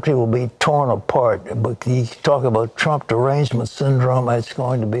 The country will be torn apart. But you talk about Trump derangement syndrome, it's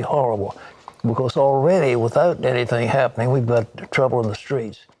going to be horrible. Because already, without anything happening, we've got trouble in the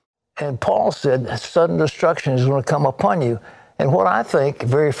streets. And Paul said, sudden destruction is going to come upon you. And what I think,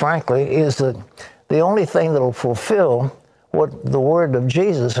 very frankly, is that the only thing that will fulfill what the word of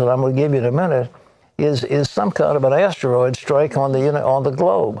Jesus, that I'm going to give you in a minute, is some kind of an asteroid strike on the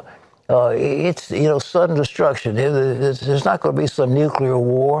globe. It's, sudden destruction. There's not going to be some nuclear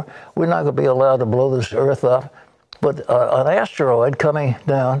war. We're not going to be allowed to blow this earth up. But an asteroid coming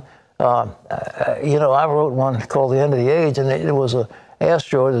down, I wrote one called The End of the Age, and it was an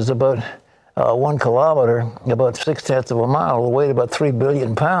asteroid that's about 1 kilometer, about 0.6 of a mile, weighed about 3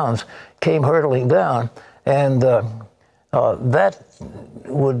 billion pounds, came hurtling down. And that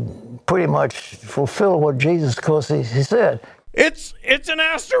would pretty much fulfill what Jesus, because he said, It's an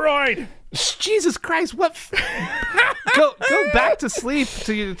asteroid. Jesus Christ! What? Go back to sleep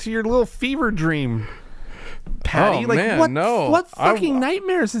to your little fever dream, Patty. Oh, man, what fucking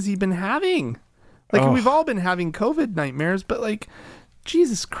nightmares has he been having? Like we've all been having COVID nightmares, but like,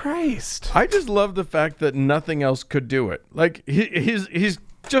 Jesus Christ! I just love the fact that nothing else could do it. Like he's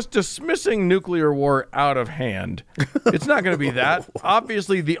just dismissing nuclear war out of hand. It's not going to be that.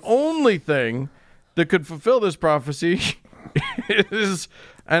 Obviously, the only thing that could fulfill this prophecy is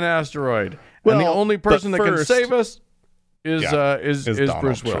an asteroid. Well, and the only person that can save us is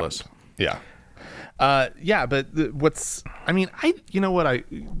Bruce Willis. Yeah. But I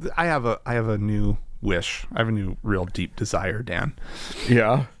have a new wish. I have a new real deep desire, Dan.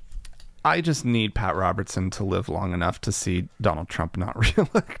 Yeah. I just need Pat Robertson to live long enough to see Donald Trump not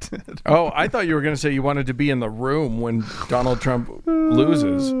reelected. Oh, I thought you were going to say you wanted to be in the room when Donald Trump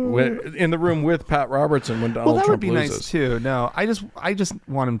loses, in the room with Pat Robertson when Donald Trump loses. Well, that would be nice too. No, I just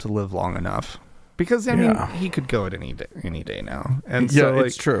want him to live long enough, because I mean he could go at any day now. And so,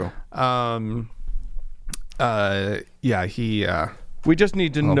 it's true. We just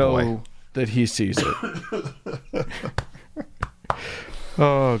need to know that he sees it.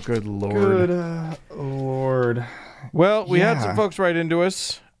 Oh, good Lord. Good Lord. Well, we had some folks write into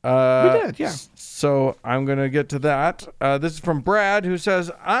us. We did, yeah. So I'm going to get to that. This is from Brad, who says,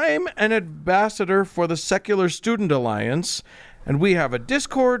 I'm an ambassador for the Secular Student Alliance, and we have a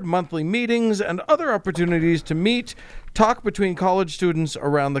Discord, monthly meetings, and other opportunities to meet, talk between college students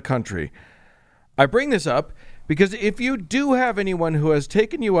around the country. I bring this up because if you do have anyone who has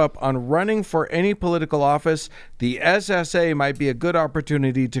taken you up on running for any political office, the SSA might be a good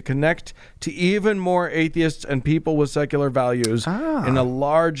opportunity to connect to even more atheists and people with secular values in a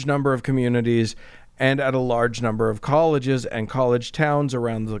large number of communities and at a large number of colleges and college towns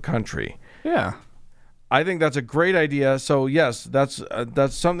around the country. Yeah. I think that's a great idea. So yes, that's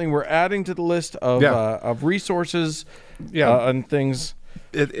something we're adding to the list of resources and things.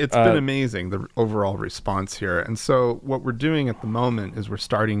 It's been amazing, the overall response here. And so what we're doing at the moment is we're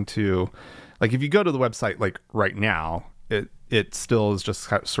starting to, like, if you go to the website, like right now, it still is just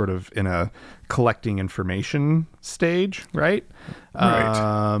sort of in a collecting information stage, right?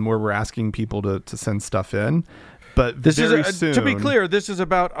 Right. Where we're asking people to send stuff in. But this very is soon, to be clear, this is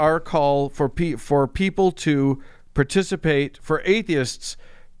about our call for people to participate, for atheists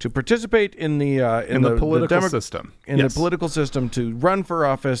to participate in the political system, the political system, to run for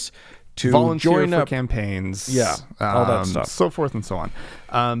office, to volunteer join for up campaigns, all that stuff, so forth and so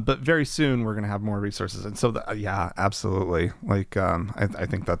on. But very soon we're going to have more resources, and so absolutely. Like I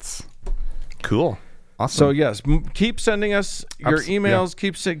think that's cool. Awesome. So yes, keep sending us your emails.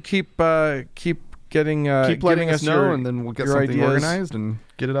 Yeah. Keep letting us know, and then we'll get something ideas organized and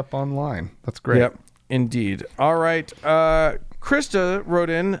get it up online. That's great. Yep, indeed. All right. Krista wrote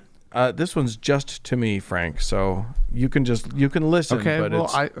in. This one's just to me, Frank. So you can listen. Okay. But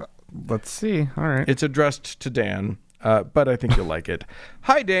well, let's see. All right. It's addressed to Dan, but I think you'll like it.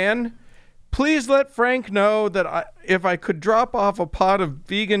 Hi, Dan. Please let Frank know that if I could drop off a pot of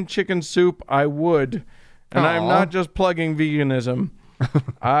vegan chicken soup, I would. And I'm not just plugging veganism.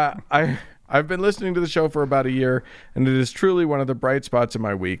 I've been listening to the show for about a year, and it is truly one of the bright spots in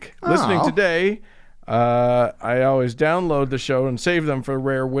my week. Listening today, I always download the show and save them for a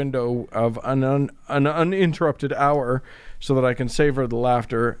rare window of an uninterrupted hour so that I can savor the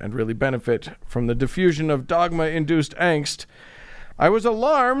laughter and really benefit from the diffusion of dogma-induced angst. I was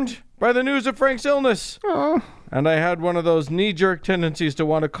alarmed by the news of Frank's illness, and I had one of those knee-jerk tendencies to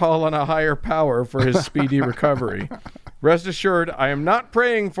want to call on a higher power for his speedy recovery. Rest assured, I am not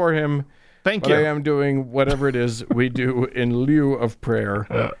praying for him. Thank you. I am doing whatever it is we do in lieu of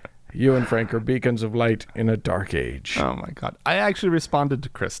prayer. You and Frank are beacons of light in a dark age. Oh my God. I actually responded to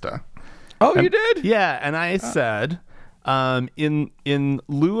Krista. Oh, you did? Yeah. And I said, in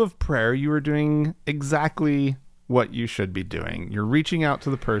lieu of prayer, you are doing exactly what you should be doing. You're reaching out to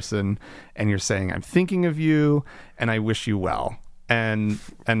the person and you're saying, I'm thinking of you and I wish you well. And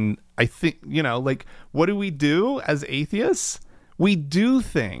I think, like, what do we do as atheists? We do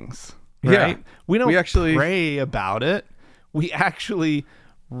things. Right? Yeah. We don't actually pray about it. We actually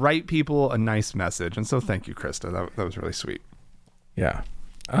write people a nice message. And so thank you, Krista. That was really sweet. Yeah.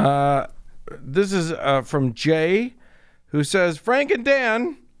 This is from Jay, who says, Frank and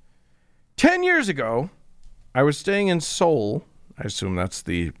Dan, 10 years ago, I was staying in Seoul. I assume that's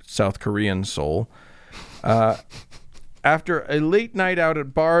the South Korean Seoul. After a late night out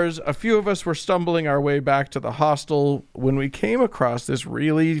at bars, a few of us were stumbling our way back to the hostel when we came across this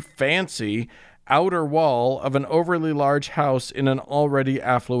really fancy outer wall of an overly large house in an already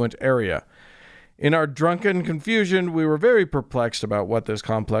affluent area. In our drunken confusion, we were very perplexed about what this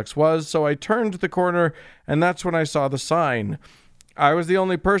complex was, so I turned the corner, and that's when I saw the sign. I was the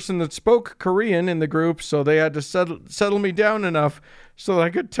only person that spoke Korean in the group, so they had to settle me down enough so that I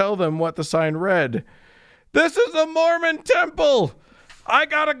could tell them what the sign read. This is a Mormon temple! I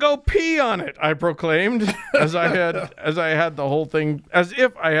gotta go pee on it, I proclaimed, as if I had the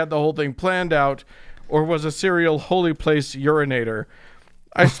whole thing planned out, or was a serial holy place urinator.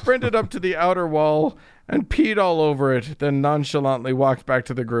 I sprinted up to the outer wall and peed all over it, then nonchalantly walked back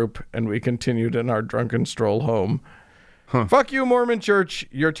to the group, and we continued in our drunken stroll home. Fuck you, Mormon Church.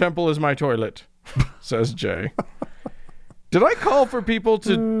 Your temple is my toilet, says Jay. Did I call for people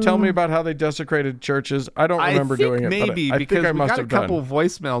to tell me about how they desecrated churches? I don't remember doing it. Maybe because we got a couple of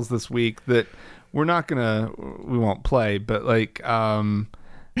voicemails this week that we won't play, but like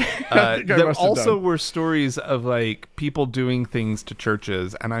there also were stories of like people doing things to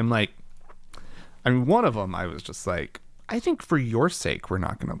churches, and one of them I was just like, I think for your sake we're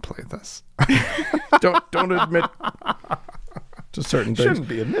not going to play this. Don't admit to certain things. Shouldn't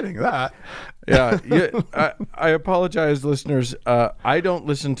be admitting that. Yeah. I apologize, listeners. I don't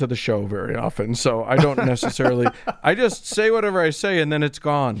listen to the show very often, so I don't necessarily. I just say whatever I say, and then it's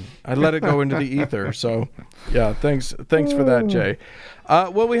gone. I let it go into the ether. So, yeah. Thanks for that, Jay.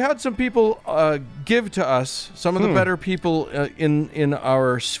 Well, we had some people give to us, some of the better people in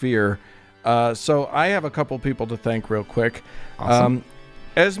our sphere. So I have a couple people to thank real quick. Awesome.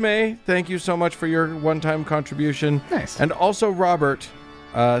 Esme, thank you so much for your one-time contribution. Nice. And also Robert,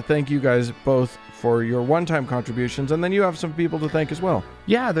 thank you guys both for your one-time contributions. And then you have some people to thank as well.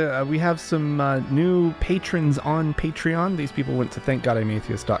 Yeah, we have some new patrons on Patreon. These people went to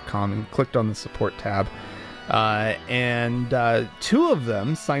thankgodimatheist.com and clicked on the support tab. And two of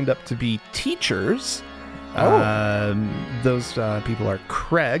them signed up to be teachers. Those people are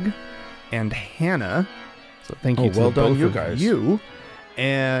Craig and Hannah. So thank you to well done, both you of guys. you.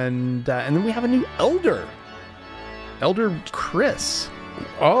 And then we have a new elder Chris.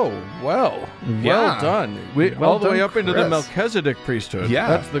 Oh, well done. All the way up into the Melchizedek priesthood. Yeah.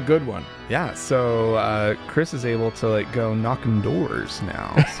 That's the good one. Yeah, so Chris is able to like go knocking doors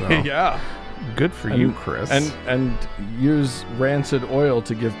now. So yeah. Good for you, Chris. And use rancid oil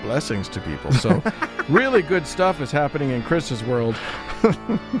to give blessings to people. So really good stuff is happening in Chris's world.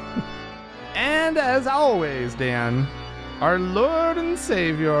 And as always, Dan, our Lord and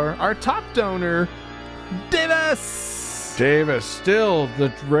Savior, our top donor, Davis, still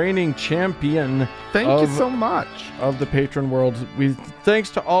the reigning champion. Thank you so much. Of the patron world. Thanks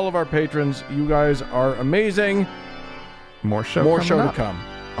to all of our patrons. You guys are amazing. More show to come.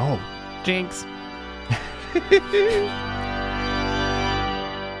 Oh, jinx.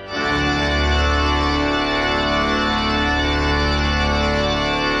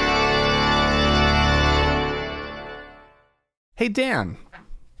 Hey, Dan.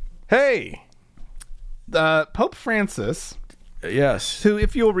 Hey. Pope Francis. Yes. Who,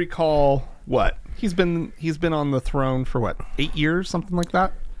 if you'll recall, he's been on the throne for 8 years, something like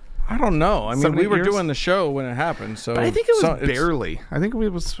that. I don't know. I mean, we were doing the show when it happened, so but I think it was barely. I think it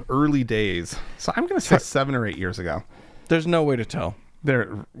was early days. So I'm going to say 7 or 8 years ago. There's no way to tell.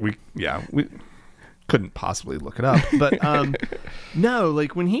 We couldn't possibly look it up, but no,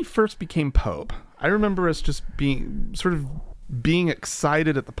 like when he first became Pope, I remember us just being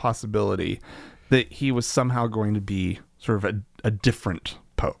excited at the possibility that he was somehow going to be sort of a different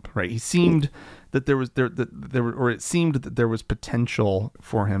Pope, right? He seemed that it seemed that there was potential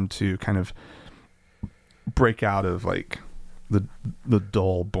for him to kind of break out of like the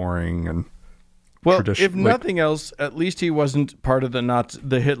dull, boring, and if nothing else, at least he wasn't part of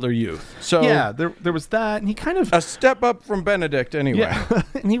the Hitler Youth. So yeah, there was that, and he kind of a step up from Benedict anyway. Yeah.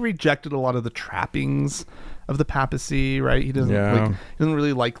 And he rejected a lot of the trappings of the papacy, right? He doesn't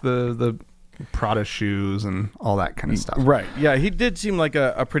really like the Prada shoes and all that kind of stuff. Right. Yeah, he did seem like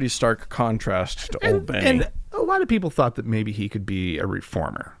a pretty stark contrast to Old Benny. And a lot of people thought that maybe he could be a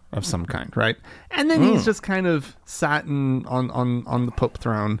reformer of some kind, right? And then he's just kind of sat on the Pope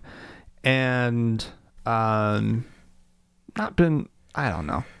throne and not been, I don't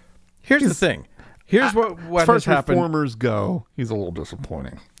know. Here's the thing. Here's what as far has as happened. Reformers go, he's a little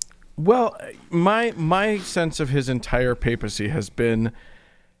disappointing. Well, my sense of his entire papacy has been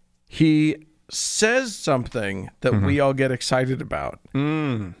he says something that we all get excited about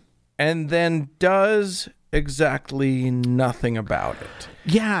and then does exactly nothing about it.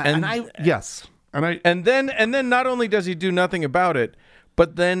 Yeah, and then not only does he do nothing about it,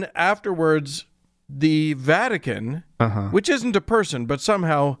 but then afterwards the Vatican, which isn't a person, but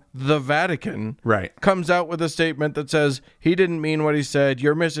somehow the Vatican, comes out with a statement that says he didn't mean what he said.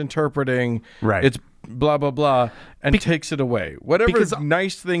 You're misinterpreting. Right. It's blah, blah, blah, and takes it away. Whatever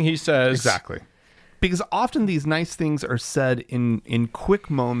nice thing he says. Exactly. Because often these nice things are said in quick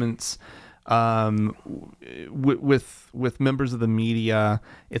moments with members of the media.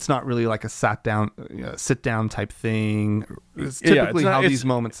 It's not really like a sit down type thing. It's typically how these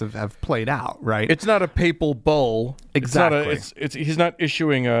moments have played out, right? It's not a papal bull. Exactly. He's not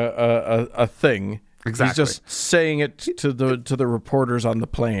issuing a thing. Exactly. He's just saying it to the reporters on the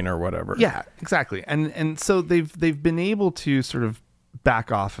plane or whatever. Yeah, exactly. And so they've been able to sort of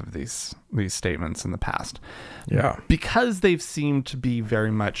back off of these statements in the past. Yeah. Because they've seemed to be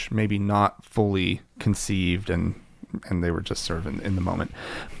very much maybe not fully conceived and they were just sort of in the moment.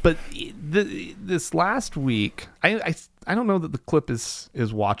 But this last week, I don't know that the clip is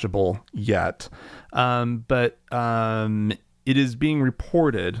watchable yet, but it is being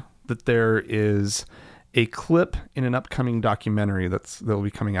reported that there is a clip in an upcoming documentary that'll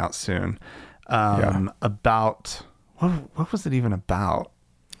be coming out soon about what was it even about?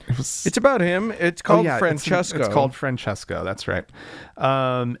 It's about him. It's called Francesco. It's called Francesco. That's right.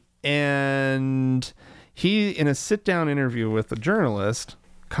 And he, in a sit-down interview with a journalist,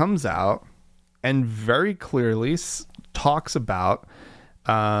 comes out and very clearly talks about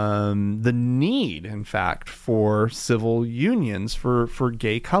the need, in fact, for civil unions for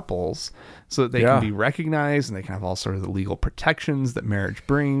gay couples so that they can be recognized and they can have all sort of the legal protections that marriage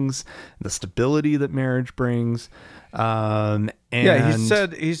brings, the stability that marriage brings.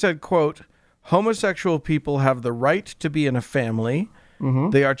 He said, quote, homosexual people have the right to be in a family.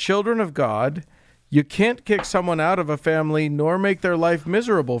 They are children of God. You can't kick someone out of a family nor make their life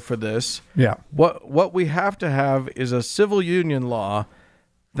miserable for this. Yeah. What we have to have is a civil union law.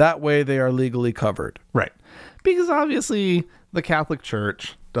 That way they are legally covered. Right. Because obviously the Catholic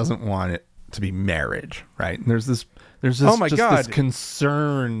Church doesn't want it to be marriage, right? And there's this this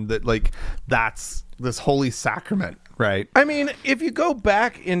concern that like that's this holy sacrament, right? I mean, if you go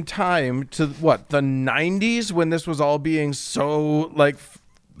back in time to what, the 90s, when this was all being so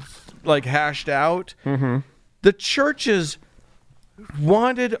like hashed out, the churches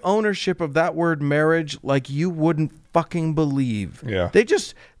wanted ownership of that word marriage like you wouldn't fucking believe. Yeah.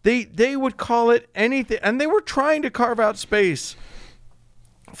 They would call it anything, and they were trying to carve out space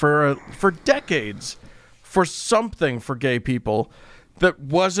for decades for something for gay people that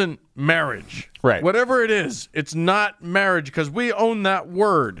wasn't marriage. Right. Whatever it is, it's not marriage because we own that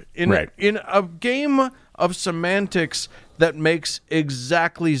word in a game of semantics that makes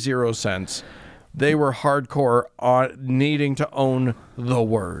exactly zero sense. They were hardcore on needing to own the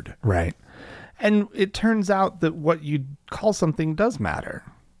word. Right. And it turns out that what you call something does matter,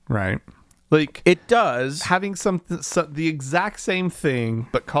 right? Like, it does. Having the exact same thing,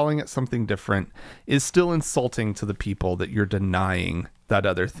 but calling it something different is still insulting to the people that you're denying that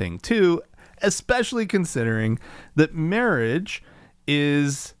other thing to, especially considering that marriage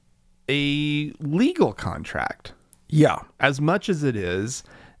is a legal contract. Yeah. As much as it is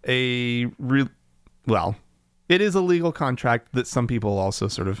it is a legal contract that some people also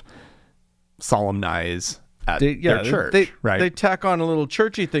sort of solemnize at their church, right? They tack on a little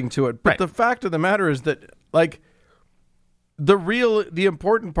churchy thing to it. But the fact of the matter is that, like, the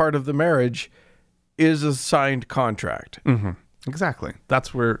important part of the marriage is a signed contract. Mm-hmm. Exactly. That's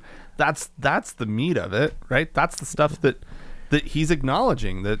the meat of it, right? That's the stuff that he's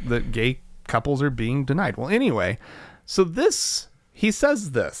acknowledging that gay couples are being denied. Well, anyway, so he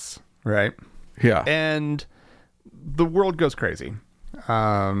says this, right? Yeah. And the world goes crazy.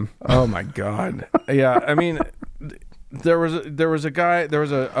 Oh my God. Yeah. I mean, there was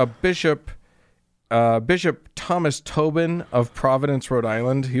a bishop, Bishop Thomas Tobin of Providence, Rhode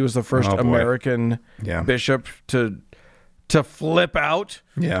Island. He was the first American bishop to flip out.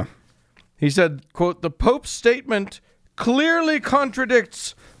 Yeah. He said, quote, "The Pope's statement clearly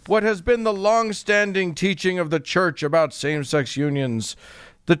contradicts what has been the long-standing teaching of the church about same-sex unions.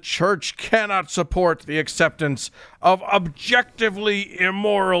 The church cannot support the acceptance of objectively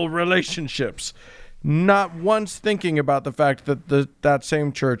immoral relationships." Not once thinking about the fact that that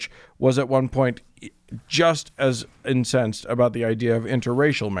same church was at one point just as incensed about the idea of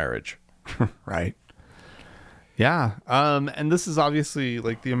interracial marriage. Right. Yeah. And this is obviously,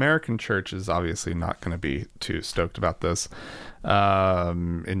 like, the American church is obviously not going to be too stoked about this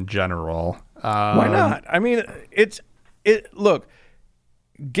in general. Why not? I mean, look,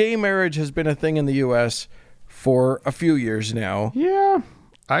 gay marriage has been a thing in the U.S. for a few years now. Yeah.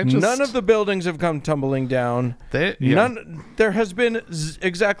 None of the buildings have come tumbling down. There has been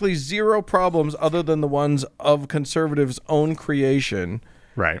exactly zero problems other than the ones of conservatives' own creation.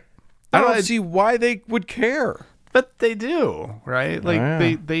 Right. I don't see why they would care. But they do, right?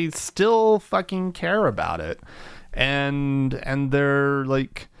 Like, they still fucking care about it. And they're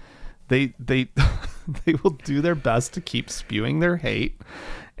like, they they will do their best to keep spewing their hate.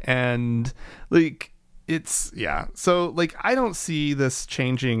 And, like, so, like, I don't see this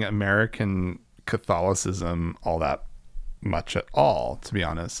changing American Catholicism all that much at all, to be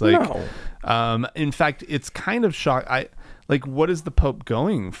honest. Like, no. In fact, it's kind of like, what is the Pope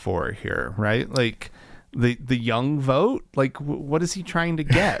going for here, right? Like, the young vote, like, what is he trying to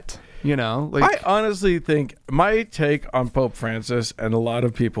get? You know, like, I honestly think my take on Pope Francis, and a lot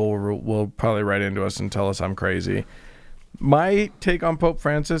of people will probably write into us and tell us I'm crazy. My take on Pope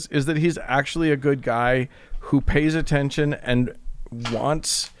Francis is that he's actually a good guy who pays attention and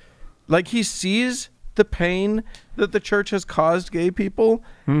wants, like, he sees the pain that the church has caused gay people,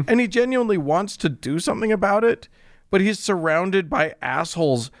 and he genuinely wants to do something about it, but he's surrounded by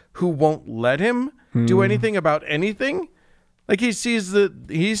assholes who won't let him do anything about anything. Like, he sees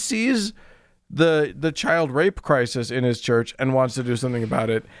the child rape crisis in his church and wants to do something about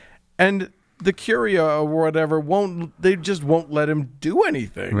it, and the Curia or whatever just won't let him do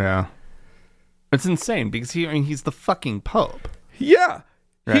anything. Yeah. It's insane because he's the fucking Pope. Yeah.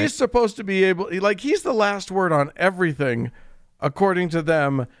 Right? He's supposed to be he's the last word on everything, according to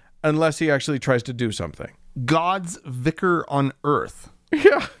them, unless he actually tries to do something. God's vicar on earth.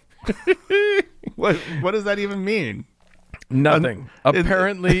 Yeah. What does that even mean? Nothing.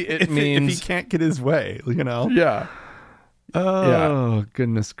 Apparently it means if he can't get his way, you know? Yeah. Oh,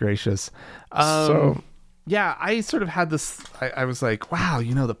 goodness gracious. Yeah, I sort of had this, I was like, wow,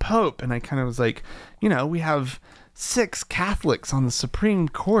 the Pope. And I kind of was like, we have 6 Catholics on the Supreme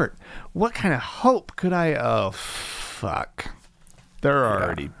Court. What kind of hope could oh, fuck. They're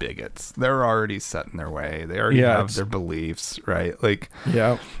already bigots. They're already set in their way. They already have their beliefs, right? Like,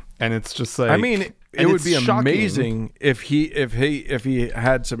 yeah. And it's just like, I mean, it would be amazing if he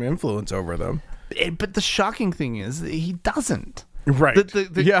had some influence over them. But the shocking thing is he doesn't. Right.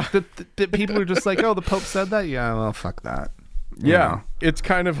 The people are just like, oh, the Pope said that? Yeah, well, fuck that. Yeah. It's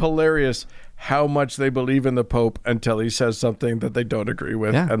kind of hilarious how much they believe in the Pope until he says something that they don't agree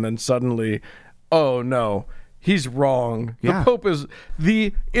with. Yeah. And then suddenly, oh, no, he's wrong. The Pope is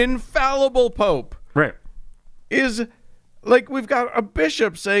the infallible Pope. Right. Is like we've got a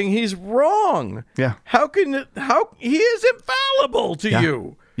bishop saying he's wrong. Yeah. How he is infallible to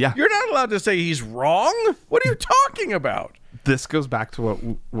you? Yeah. You're not allowed to say he's wrong. What are you talking about? This goes back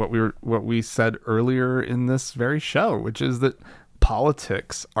to what we said earlier in this very show, which is that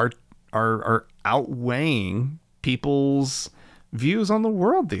politics are outweighing people's views on the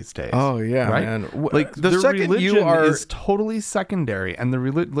world these days. Oh yeah, right? Man. Like the religion is totally secondary, and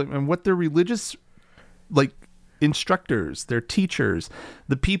and what their religious instructors, their teachers,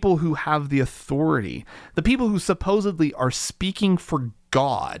 the people who have the authority, the people who supposedly are speaking for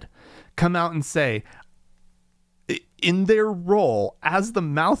God, come out and say, in their role as the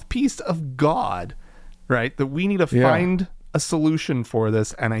mouthpiece of God, right, that we need to find a solution for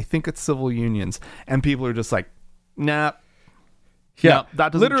this, and I think it's civil unions. And people are just like, nah, that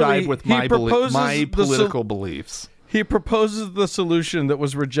doesn't jive with my political beliefs. He proposes the solution that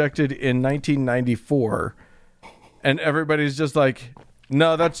was rejected in 1994, and everybody's just like,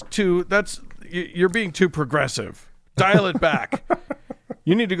 no, you're being too progressive. Dial it back.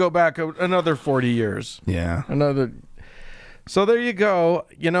 You need to go back another 40 years. Yeah. So there you go.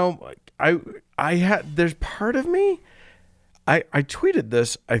 You know, there's part of me, I tweeted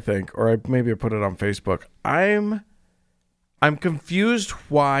this, I think, or maybe I put it on Facebook. I'm confused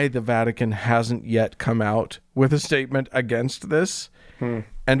why the Vatican hasn't yet come out with a statement against this.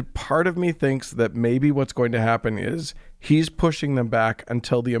 And part of me thinks that maybe what's going to happen is he's pushing them back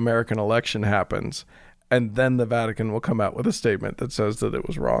until the American election happens, and then the Vatican will come out with a statement that says that it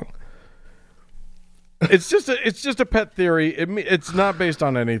was wrong. It's just a pet theory. It's not based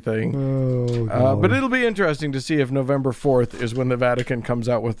on anything. But it'll be interesting to see if November 4th is when the Vatican comes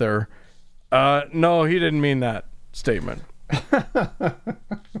out with their no, he didn't mean that statement.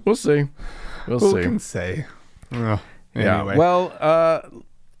 We'll see. Who can say? Anyway. Yeah. Well,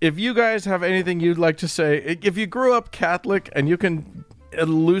 if you guys have anything you'd like to say, if you grew up Catholic and you can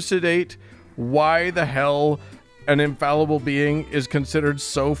elucidate why the hell an infallible being is considered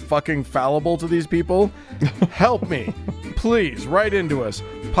so fucking fallible to these people, help me. Please write into us.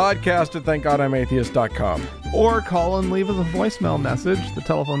 podcast@thankgodimatheist.com. Or call and leave us a voicemail message. The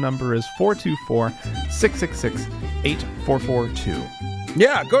telephone number is 424-666-8442.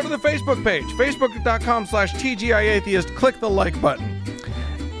 Yeah, go to the Facebook page, facebook.com/TGIAtheist. Click the like button.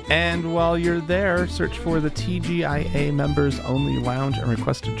 And while you're there, search for the TGIA Members Only Lounge and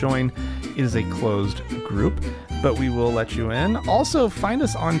request to join. It is a closed group, but we will let you in. Also, find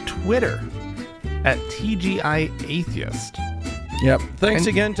us on Twitter at TGIAtheist. Yep. Thanks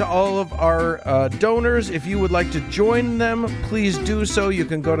again to all of our donors. If you would like to join them, please do so. You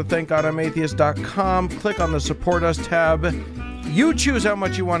can go to thankgodimatheist.com, click on the Support Us tab. You choose how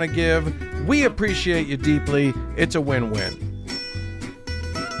much you want to give. We appreciate you deeply. It's a win-win.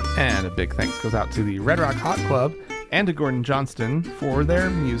 And a big thanks goes out to the Red Rock Hot Club and to Gordon Johnston for their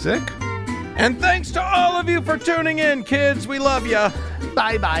music. And thanks to all of you for tuning in, kids. We love you.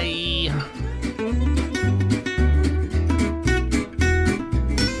 Bye-bye.